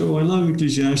know, they say, oh, I love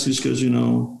Ecclesiastes because, you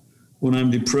know, when I'm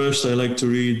depressed, I like to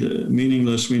read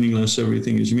meaningless,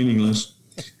 everything is meaningless.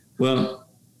 Well,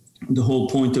 the whole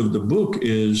point of the book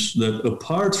is that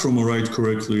apart from a right,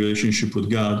 correct relationship with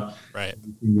God, right,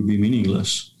 it will be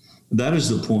meaningless. That is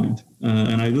the point.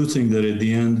 And I do think that at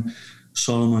the end,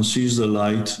 Solomon sees the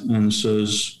light and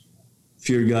says,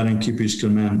 fear God and keep his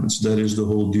commandments. That is the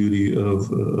whole duty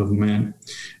of man.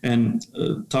 And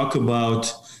talk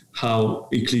about how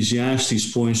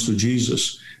Ecclesiastes points to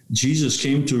Jesus. Jesus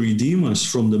came to redeem us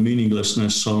from the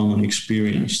meaninglessness Solomon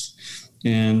experienced.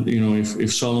 And, you know,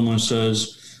 if Solomon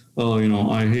says, oh, you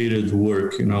know, I hated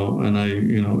work, you know,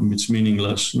 and it's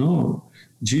meaningless. No,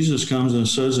 Jesus comes and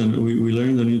says, and we learn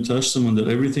in the New Testament that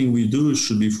everything we do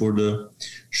should be for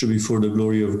the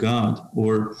glory of God.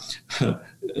 Or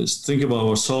think about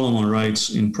what Solomon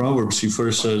writes in Proverbs. He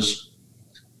first says,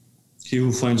 he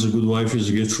who finds a good wife is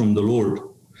a gift from the Lord.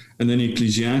 And then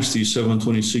Ecclesiastes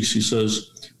 7:26, he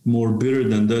says, more bitter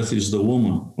than death is the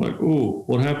woman. Like, oh,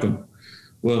 what happened?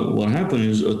 Well, what happened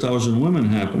is 1,000 women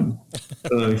happened.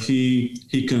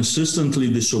 He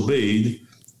consistently disobeyed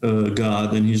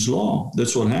God and his law.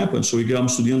 That's what happened. So he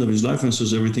comes to the end of his life and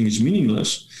says everything is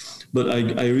meaningless. But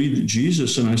I read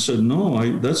Jesus and I said,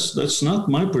 no, that's not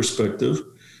my perspective.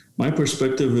 My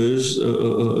perspective is,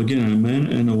 again, a man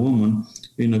and a woman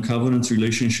in a covenant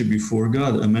relationship before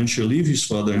God. A man shall leave his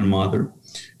father and mother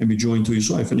and be joined to his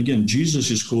wife. And again,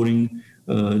 Jesus is quoting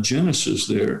Genesis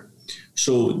there.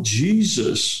 So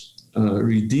Jesus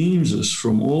redeems us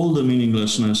from all the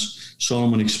meaninglessness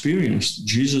Solomon experienced.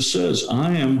 Jesus says,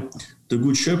 I am the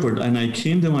good shepherd, and I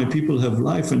came that my people have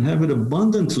life and have it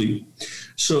abundantly.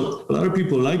 So a lot of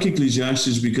people like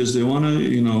Ecclesiastes because they want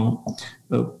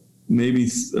to, maybe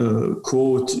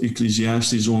quote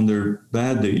Ecclesiastes on their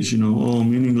bad days, oh,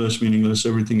 meaningless,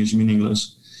 everything is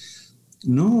meaningless.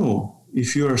 No,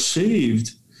 if you are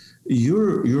saved,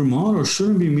 your motto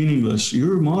shouldn't be meaningless.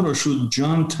 Your motto should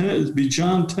be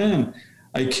John 10.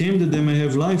 I came that they may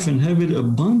have life and have it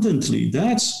abundantly.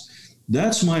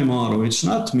 That's my motto. It's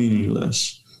not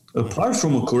meaningless. Apart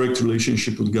from a correct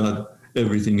relationship with God,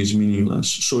 everything is meaningless.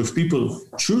 So if people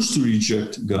choose to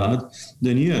reject God,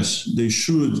 then yes, they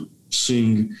should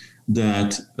sing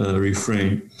that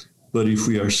refrain. But if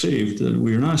we are saved, then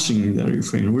we're not singing that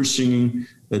refrain. We're singing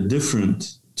a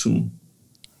different tune.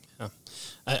 Yeah.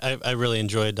 I really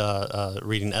enjoyed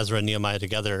reading Ezra and Nehemiah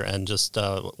together and just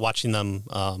watching them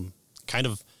kind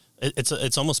of.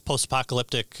 It's almost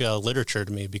post-apocalyptic literature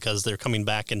to me, because they're coming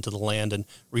back into the land and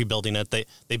rebuilding it.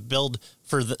 They build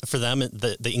for them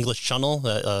the English Channel,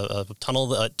 a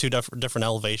tunnel at two different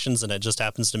elevations, and it just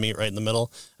happens to meet right in the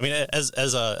middle. I mean,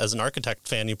 as an architect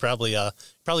fan, you probably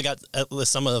got at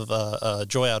least some of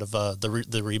joy out of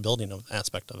the rebuilding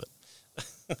aspect of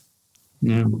it.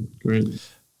 Yeah, great.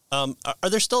 Are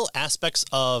there still aspects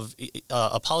of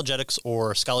apologetics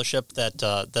or scholarship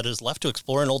that is left to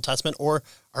explore in Old Testament, or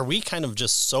are we kind of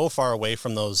just so far away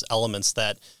from those elements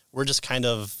that we're just kind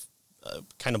of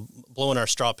blowing our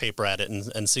straw paper at it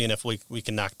and seeing if we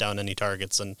can knock down any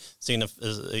targets and seeing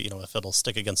if it'll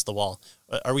stick against the wall?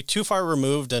 Are we too far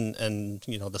removed and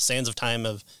the sands of time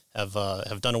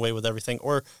have done away with everything,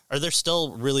 or are there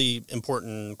still really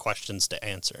important questions to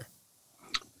answer?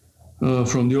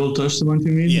 From the Old Testament,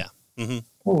 you mean? Yeah. Mm-hmm.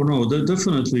 Oh no,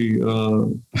 definitely.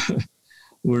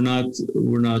 We're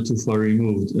not too far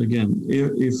removed. Again,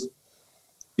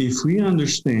 if we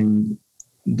understand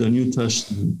the New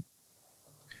Testament,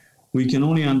 we can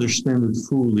only understand it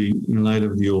fully in light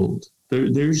of the Old.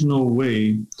 There's no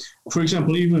way. For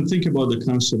example, even think about the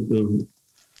concept of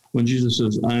when Jesus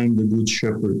says, "I am the good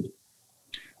shepherd."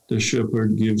 The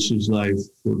shepherd gives his life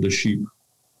for the sheep.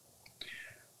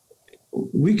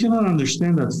 We cannot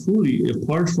understand that fully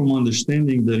apart from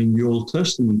understanding that in the Old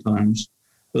Testament times,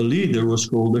 a leader was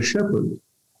called a shepherd.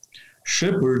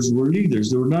 Shepherds were leaders.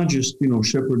 They were not just,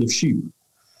 shepherd of sheep.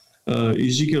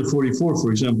 Ezekiel 44,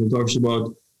 for example, talks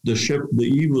about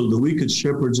the wicked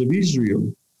shepherds of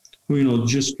Israel, who,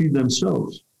 just feed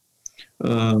themselves.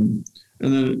 And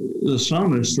then the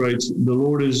psalmist writes, "The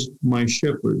Lord is my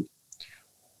shepherd."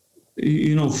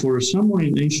 For someone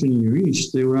in ancient Near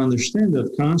East, they would understand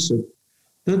that concept.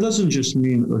 That doesn't just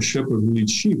mean a shepherd who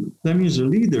leads sheep. That means a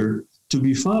leader to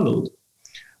be followed.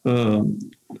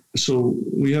 So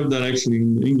we have that actually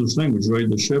in the English language, right?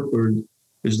 The shepherd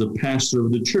is the pastor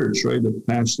of the church, right? The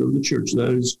pastor of the church.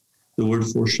 That is the word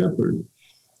for shepherd.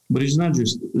 But he's not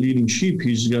just leading sheep.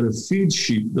 He's got to feed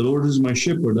sheep. The Lord is my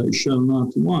shepherd. I shall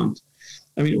not want.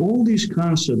 I mean, all these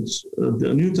concepts,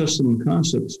 the New Testament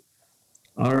concepts,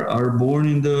 are born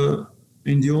in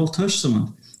the Old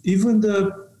Testament. Even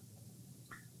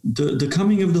the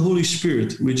coming of the Holy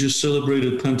Spirit. We just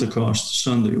celebrated Pentecost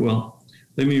Sunday. Well,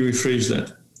 let me rephrase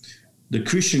that. The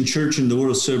Christian church in the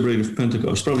world celebrated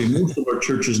Pentecost. Probably most of our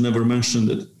churches never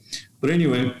mentioned it. But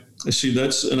anyway, I see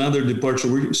that's another departure.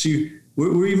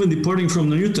 We're even departing from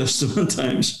the New Testament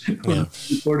times. We're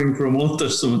departing from Old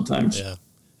Testament times. Yeah.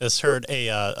 I just heard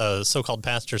a so-called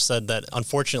pastor said that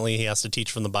unfortunately he has to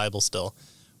teach from the Bible still.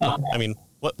 I mean,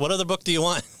 what other book do you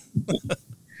want?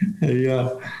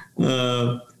 Yeah.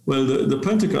 Well, the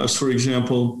Pentecost, for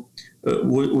example,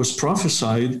 was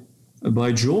prophesied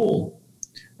by Joel.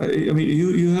 I mean,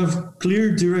 you have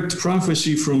clear, direct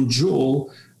prophecy from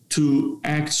Joel to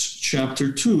Acts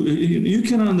chapter 2. You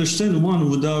can understand one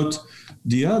without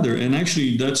the other. And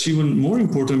actually, that's even more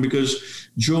important because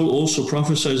Joel also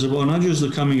prophesies about not just the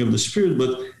coming of the Spirit,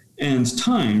 but end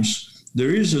times.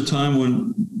 There is a time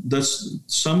when that's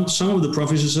some of the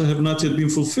prophecies that have not yet been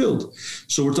fulfilled.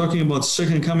 So we're talking about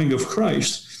second coming of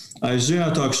Christ.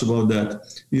 Isaiah talks about that.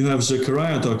 You have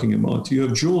Zechariah talking about it. You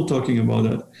have Joel talking about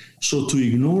that. So to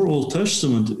ignore Old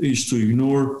Testament is to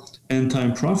ignore end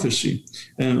time prophecy,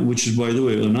 and which is, by the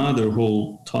way, another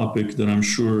whole topic that I'm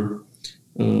sure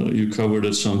you covered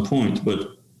at some point.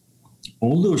 But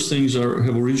all those things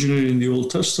have originated in the Old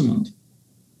Testament.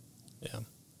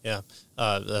 Yeah.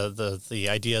 The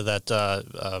idea that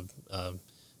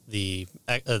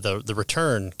the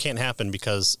return can't happen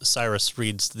because Cyrus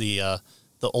reads the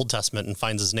Old Testament and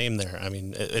finds his name there. I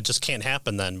mean, it just can't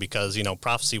happen then because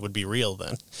prophecy would be real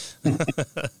then.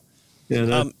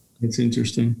 Yeah, that's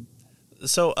interesting.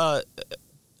 So,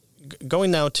 going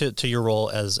now to your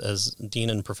role as dean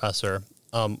and professor,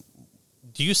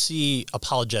 do you see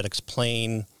apologetics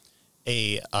playing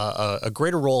a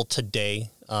greater role today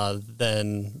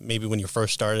than maybe when you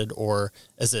first started, or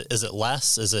is it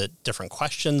less? Is it different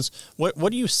questions? What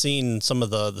are you seeing some of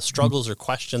the struggles or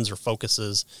questions or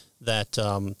focuses that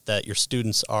that your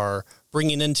students are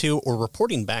bringing into or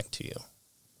reporting back to you?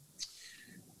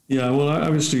 Yeah, well,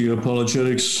 obviously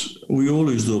apologetics, we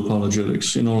always do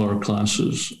apologetics in all our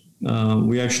classes.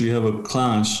 We actually have a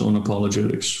class on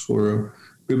apologetics for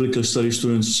biblical study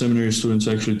students. Seminary students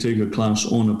actually take a class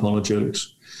on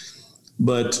apologetics.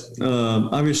 But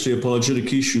obviously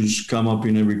apologetic issues come up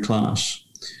in every class.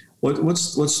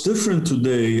 What's different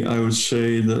today, I would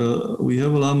say that we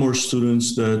have a lot more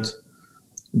students that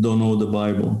don't know the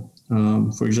Bible.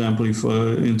 For example, if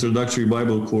introductory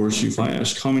Bible course, if I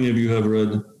ask how many of you have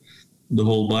read the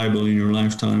whole Bible in your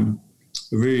lifetime,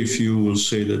 very few will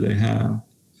say that they have.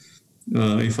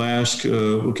 If I ask,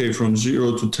 okay, from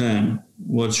 0 to 10,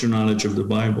 what's your knowledge of the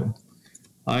Bible?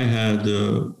 I had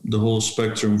the whole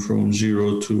spectrum from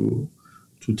 0 to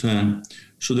 10.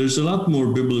 So there's a lot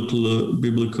more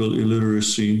biblical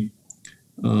illiteracy,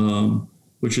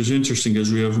 which is interesting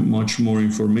as we have much more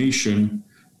information,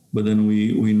 but then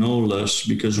we know less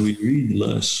because we read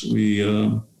less.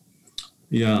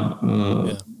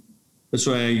 That's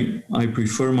why I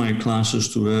prefer my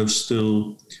classes to have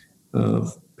still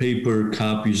paper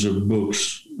copies of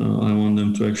books. I want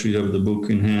them to actually have the book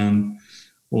in hand,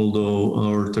 although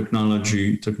our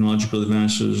technological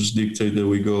advances dictate that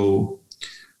we go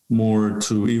more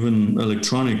to even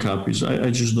electronic copies.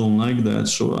 I just don't like that.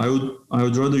 So I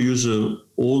would rather use an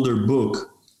older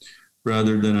book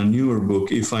rather than a newer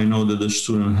book if I know that the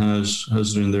student has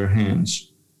it in their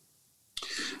hands.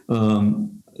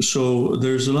 So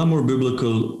there's a lot more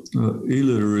biblical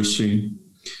illiteracy.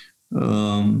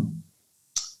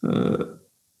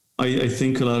 I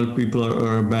think a lot of people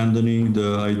are abandoning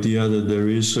the idea that there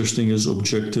is such thing as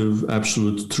objective,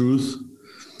 absolute truth.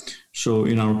 So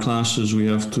in our classes, we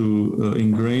have to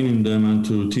ingrain in them and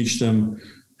to teach them,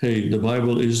 hey, the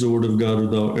Bible is the Word of God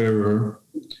without error,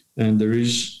 and there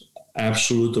is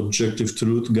absolute objective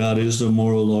truth. God is the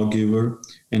moral lawgiver,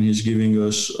 and He's giving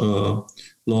us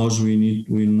laws we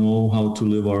know how to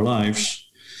live our lives.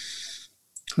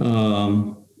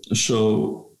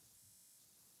 So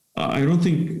I don't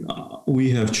think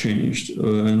we have changed,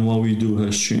 and what we do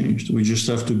has changed. We just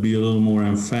have to be a little more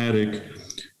emphatic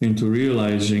into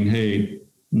realizing, hey,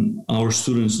 our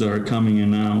students that are coming in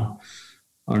now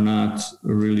are not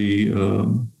really,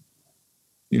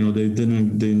 they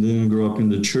didn't grow up in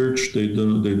the church. They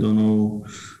don't know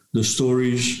the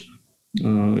stories.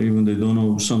 Even they don't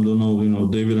know. Some don't know,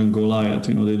 David and Goliath.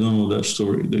 They don't know that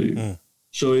story.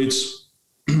 So it's.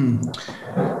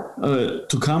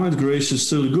 To come at Grace is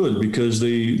still good because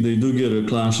they do get a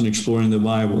class in exploring the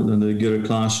Bible, then they get a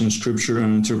class in scripture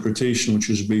and interpretation, which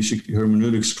is basically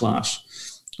hermeneutics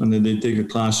class, and then they take a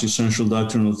class essential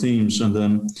doctrinal themes, and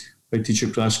then I teach a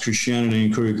class Christianity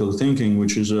and critical thinking,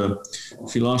 which is a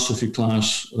philosophy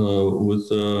class with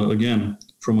again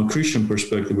from a Christian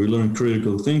perspective. We learn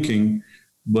critical thinking,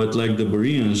 but like the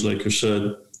Bereans, like you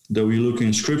said, that we look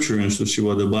in scripture and to see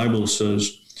what the Bible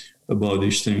says about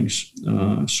these things.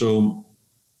 So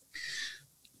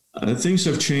things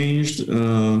have changed.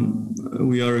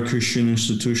 We are a Christian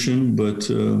institution, but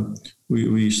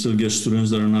we still get students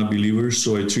that are not believers.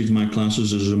 So I treat my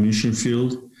classes as a mission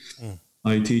field.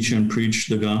 I teach and preach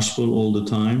the gospel all the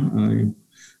time. I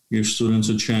give students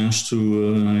a chance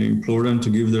to, I implore them to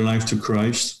give their life to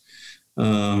Christ.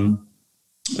 There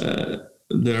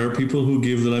are people who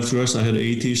give their life to Christ. I had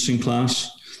atheists in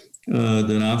class.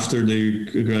 Then after they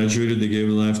graduated, they gave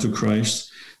their life to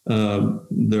Christ.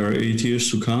 There are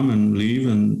atheists who come and leave,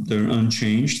 and they're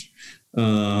unchanged.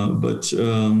 But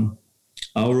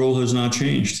our role has not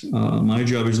changed. My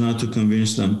job is not to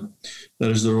convince them. That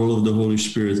is the role of the Holy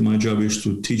Spirit. My job is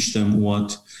to teach them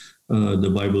what the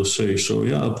Bible says. So,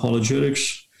 yeah,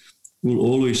 apologetics will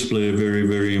always play a very,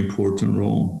 very important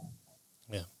role.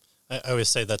 I always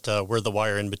say that we're the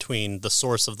wire in between the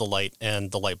source of the light and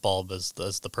the light bulb as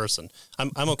the person.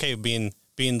 I'm okay being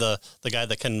the guy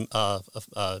that can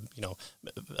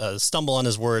stumble on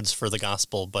his words for the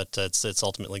gospel, but it's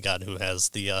ultimately God who has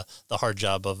the hard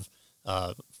job of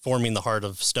forming the heart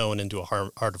of stone into a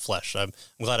heart of flesh. I'm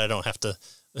glad I don't have to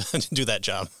do that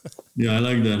job. Yeah, I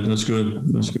like that. That's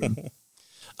good. That's good.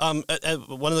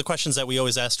 One of the questions that we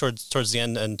always ask towards the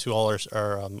end, and to all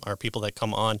our people that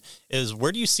come on, is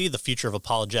where do you see the future of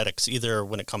apologetics, either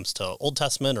when it comes to Old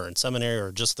Testament or in seminary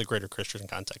or just the greater Christian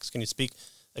context? Can you speak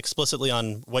explicitly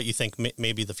on what you think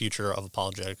maybe the future of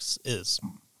apologetics is?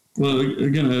 Well,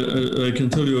 again, I can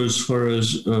tell you as far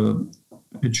as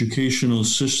educational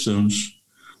systems,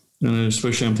 and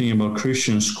especially I'm thinking about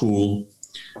Christian school,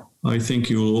 I think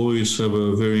you will always have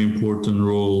a very important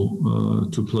role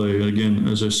to play. Again,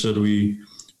 as I said, we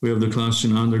have the class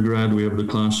in undergrad, we have the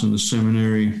class in the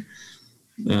seminary,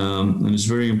 and it's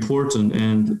very important.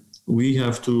 And we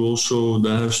have to also,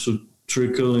 that has to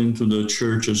trickle into the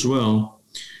church as well.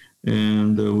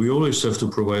 And we always have to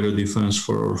provide a defense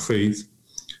for our faith.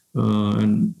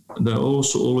 And that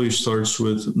also always starts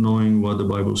with knowing what the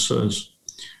Bible says.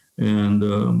 And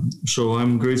so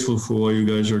I'm grateful for what you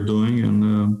guys are doing,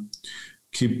 and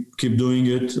keep doing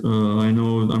it.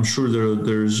 I'm sure that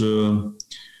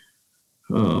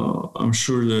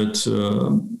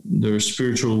there's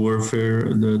spiritual warfare,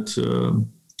 that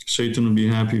Satan will be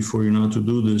happy for you not to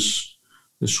do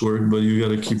this work, but you got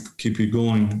to keep it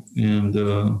going. And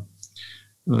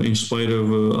in spite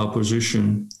of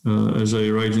opposition, as I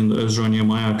write in the Ezra and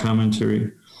Nehemiah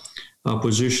commentary,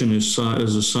 opposition is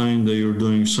a sign that you're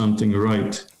doing something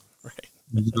right. Right.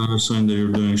 It's not a sign that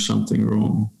you're doing something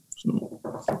wrong. So.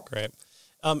 Great.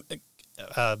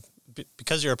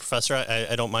 Because you're a professor,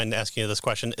 I don't mind asking you this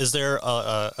question. Is there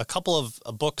a couple of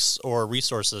books or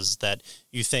resources that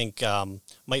you think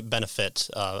might benefit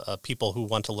people who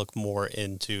want to look more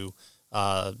into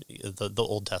the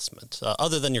Old Testament,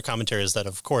 other than your commentaries that,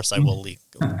 of course, I will leak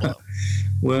below?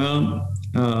 Well,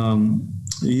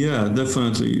 yeah,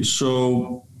 definitely.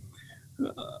 So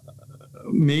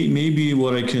maybe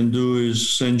what I can do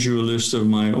is send you a list of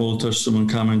my Old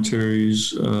Testament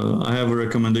commentaries. I have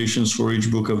recommendations for each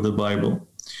book of the Bible.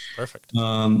 Perfect.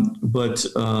 But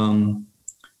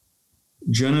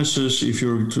Genesis, if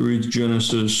you're to read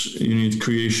Genesis, you need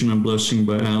Creation and Blessing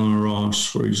by Alan Ross,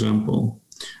 for example.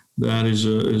 That is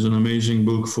an amazing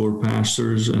book for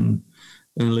pastors and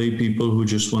lay people who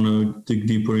just want to dig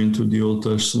deeper into the Old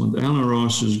Testament. Alan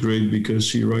Ross is great because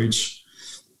he writes,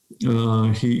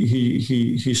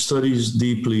 he studies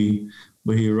deeply,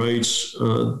 but he writes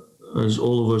as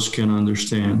all of us can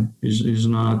understand. He's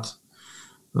not,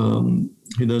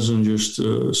 he doesn't just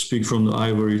speak from the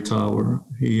ivory tower.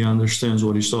 He understands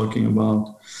what he's talking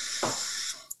about.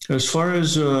 As far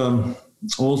as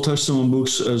Old Testament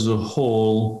books as a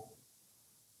whole,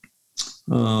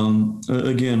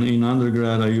 again, in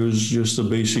undergrad, I used just a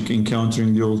basic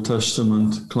Encountering the Old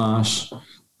Testament class,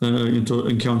 into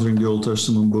Encountering the Old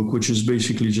Testament book, which is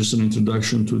basically just an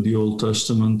introduction to the Old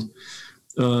Testament.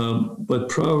 But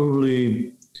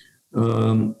probably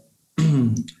there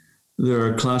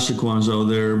are classic ones out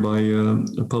there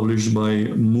published by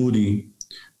Moody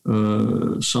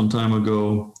some time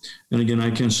ago. And again, I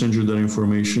can send you that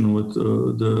information with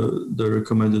the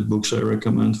recommended books I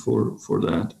recommend for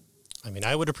that. I mean,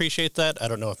 I would appreciate that. I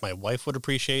don't know if my wife would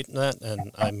appreciate that,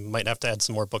 and I might have to add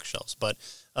some more bookshelves. But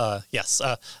yes,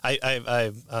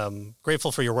 I'm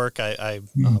grateful for your work. I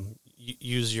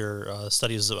use your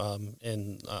studies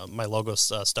in my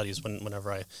Logos studies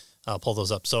whenever I pull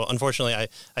those up. So unfortunately,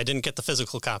 I didn't get the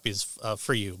physical copies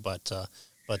for you, but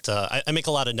I make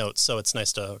a lot of notes, so it's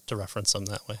nice to reference them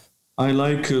that way. I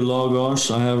like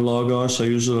Logos. I have Logos. I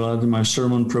use it a lot in my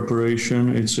sermon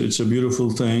preparation. It's a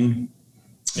beautiful thing.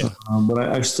 Yeah. But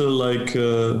I still like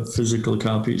physical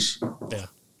copies. Yeah.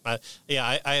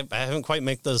 I haven't quite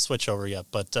made the switch over yet,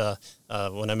 but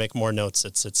when I make more notes,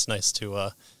 it's nice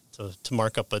to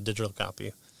mark up a digital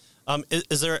copy.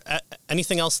 Is there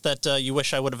anything else that you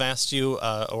wish I would have asked you,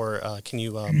 or can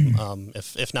you,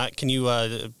 if not, can you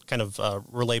kind of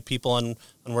relay people on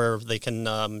where they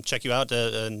can check you out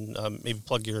and maybe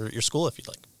plug your school if you'd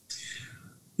like?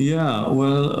 Yeah,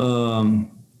 well,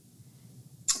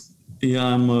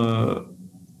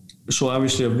 so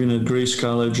obviously I've been at Grace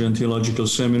College and Theological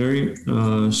Seminary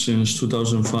since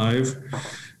 2005.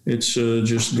 It's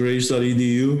just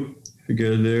grace.edu. You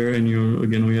get there, and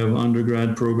we have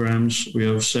undergrad programs, we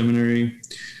have seminary,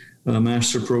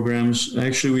 master programs.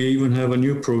 Actually, we even have a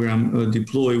new program,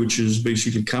 Deploy, which is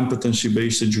basically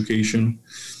competency-based education.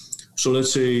 So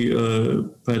let's say,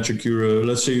 Patrick,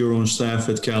 let's say you're on staff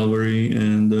at Calvary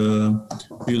and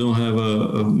you don't have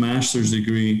a master's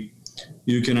degree.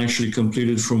 You can actually complete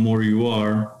it from where you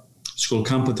are. It's called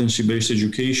competency-based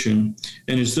education,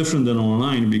 and it's different than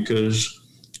online because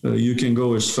you can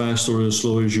go as fast or as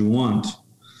slow as you want.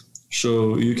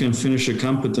 So you can finish a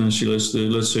competency,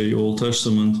 let's say Old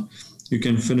Testament, you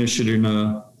can finish it in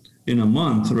a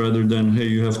month rather than, hey,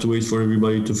 you have to wait for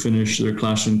everybody to finish their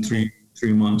class in three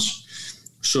months.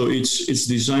 So it's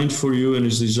designed for you, and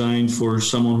it's designed for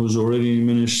someone who's already in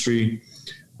ministry.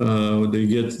 They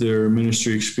get their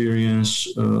ministry experience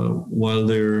while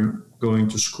they're going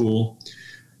to school.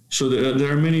 So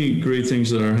there are many great things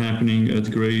that are happening at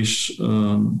Grace.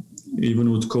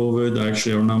 Even with COVID,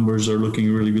 actually our numbers are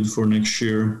looking really good for next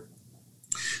year.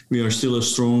 We are still a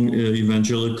strong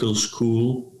evangelical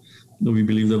school. We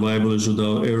believe the Bible is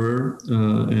without error,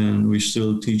 and we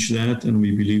still teach that, and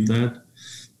we believe that,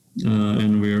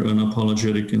 and we're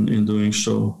unapologetic in doing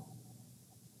so.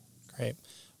 Great.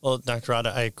 Well, Dr.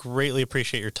 Rada, I greatly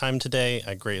appreciate your time today.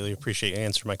 I greatly appreciate you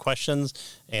answering my questions.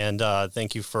 And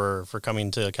thank you for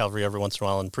coming to Calvary every once in a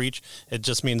while and preach. It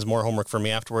just means more homework for me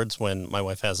afterwards when my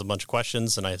wife has a bunch of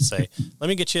questions and I say, let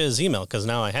me get you his email because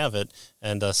now I have it.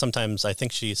 And sometimes I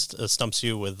think she stumps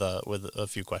you with a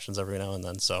few questions every now and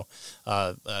then. So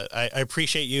I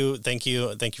appreciate you. Thank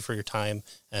you. Thank you for your time.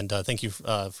 And thank you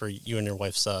for you and your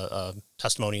wife's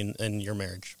testimony in your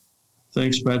marriage.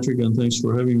 Thanks, Patrick, and thanks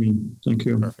for having me. Thank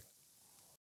you. Perfect.